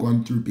contracture. We've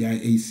gone through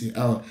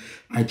BIA-ALCL.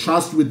 I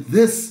trust with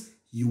this,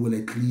 you will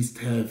at least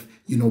have,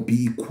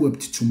 be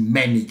equipped to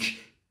manage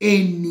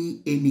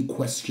any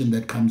question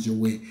that comes your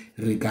way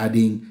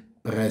regarding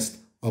breast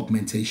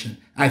augmentation.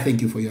 I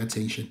thank you for your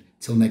attention.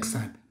 Till next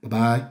time.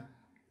 Bye-bye.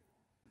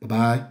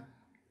 Bye-bye.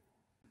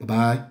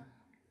 Bye-bye.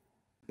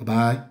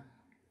 Bye-bye.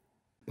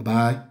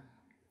 Bye-bye.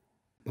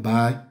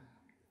 Bye-bye.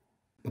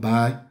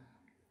 Bye-bye.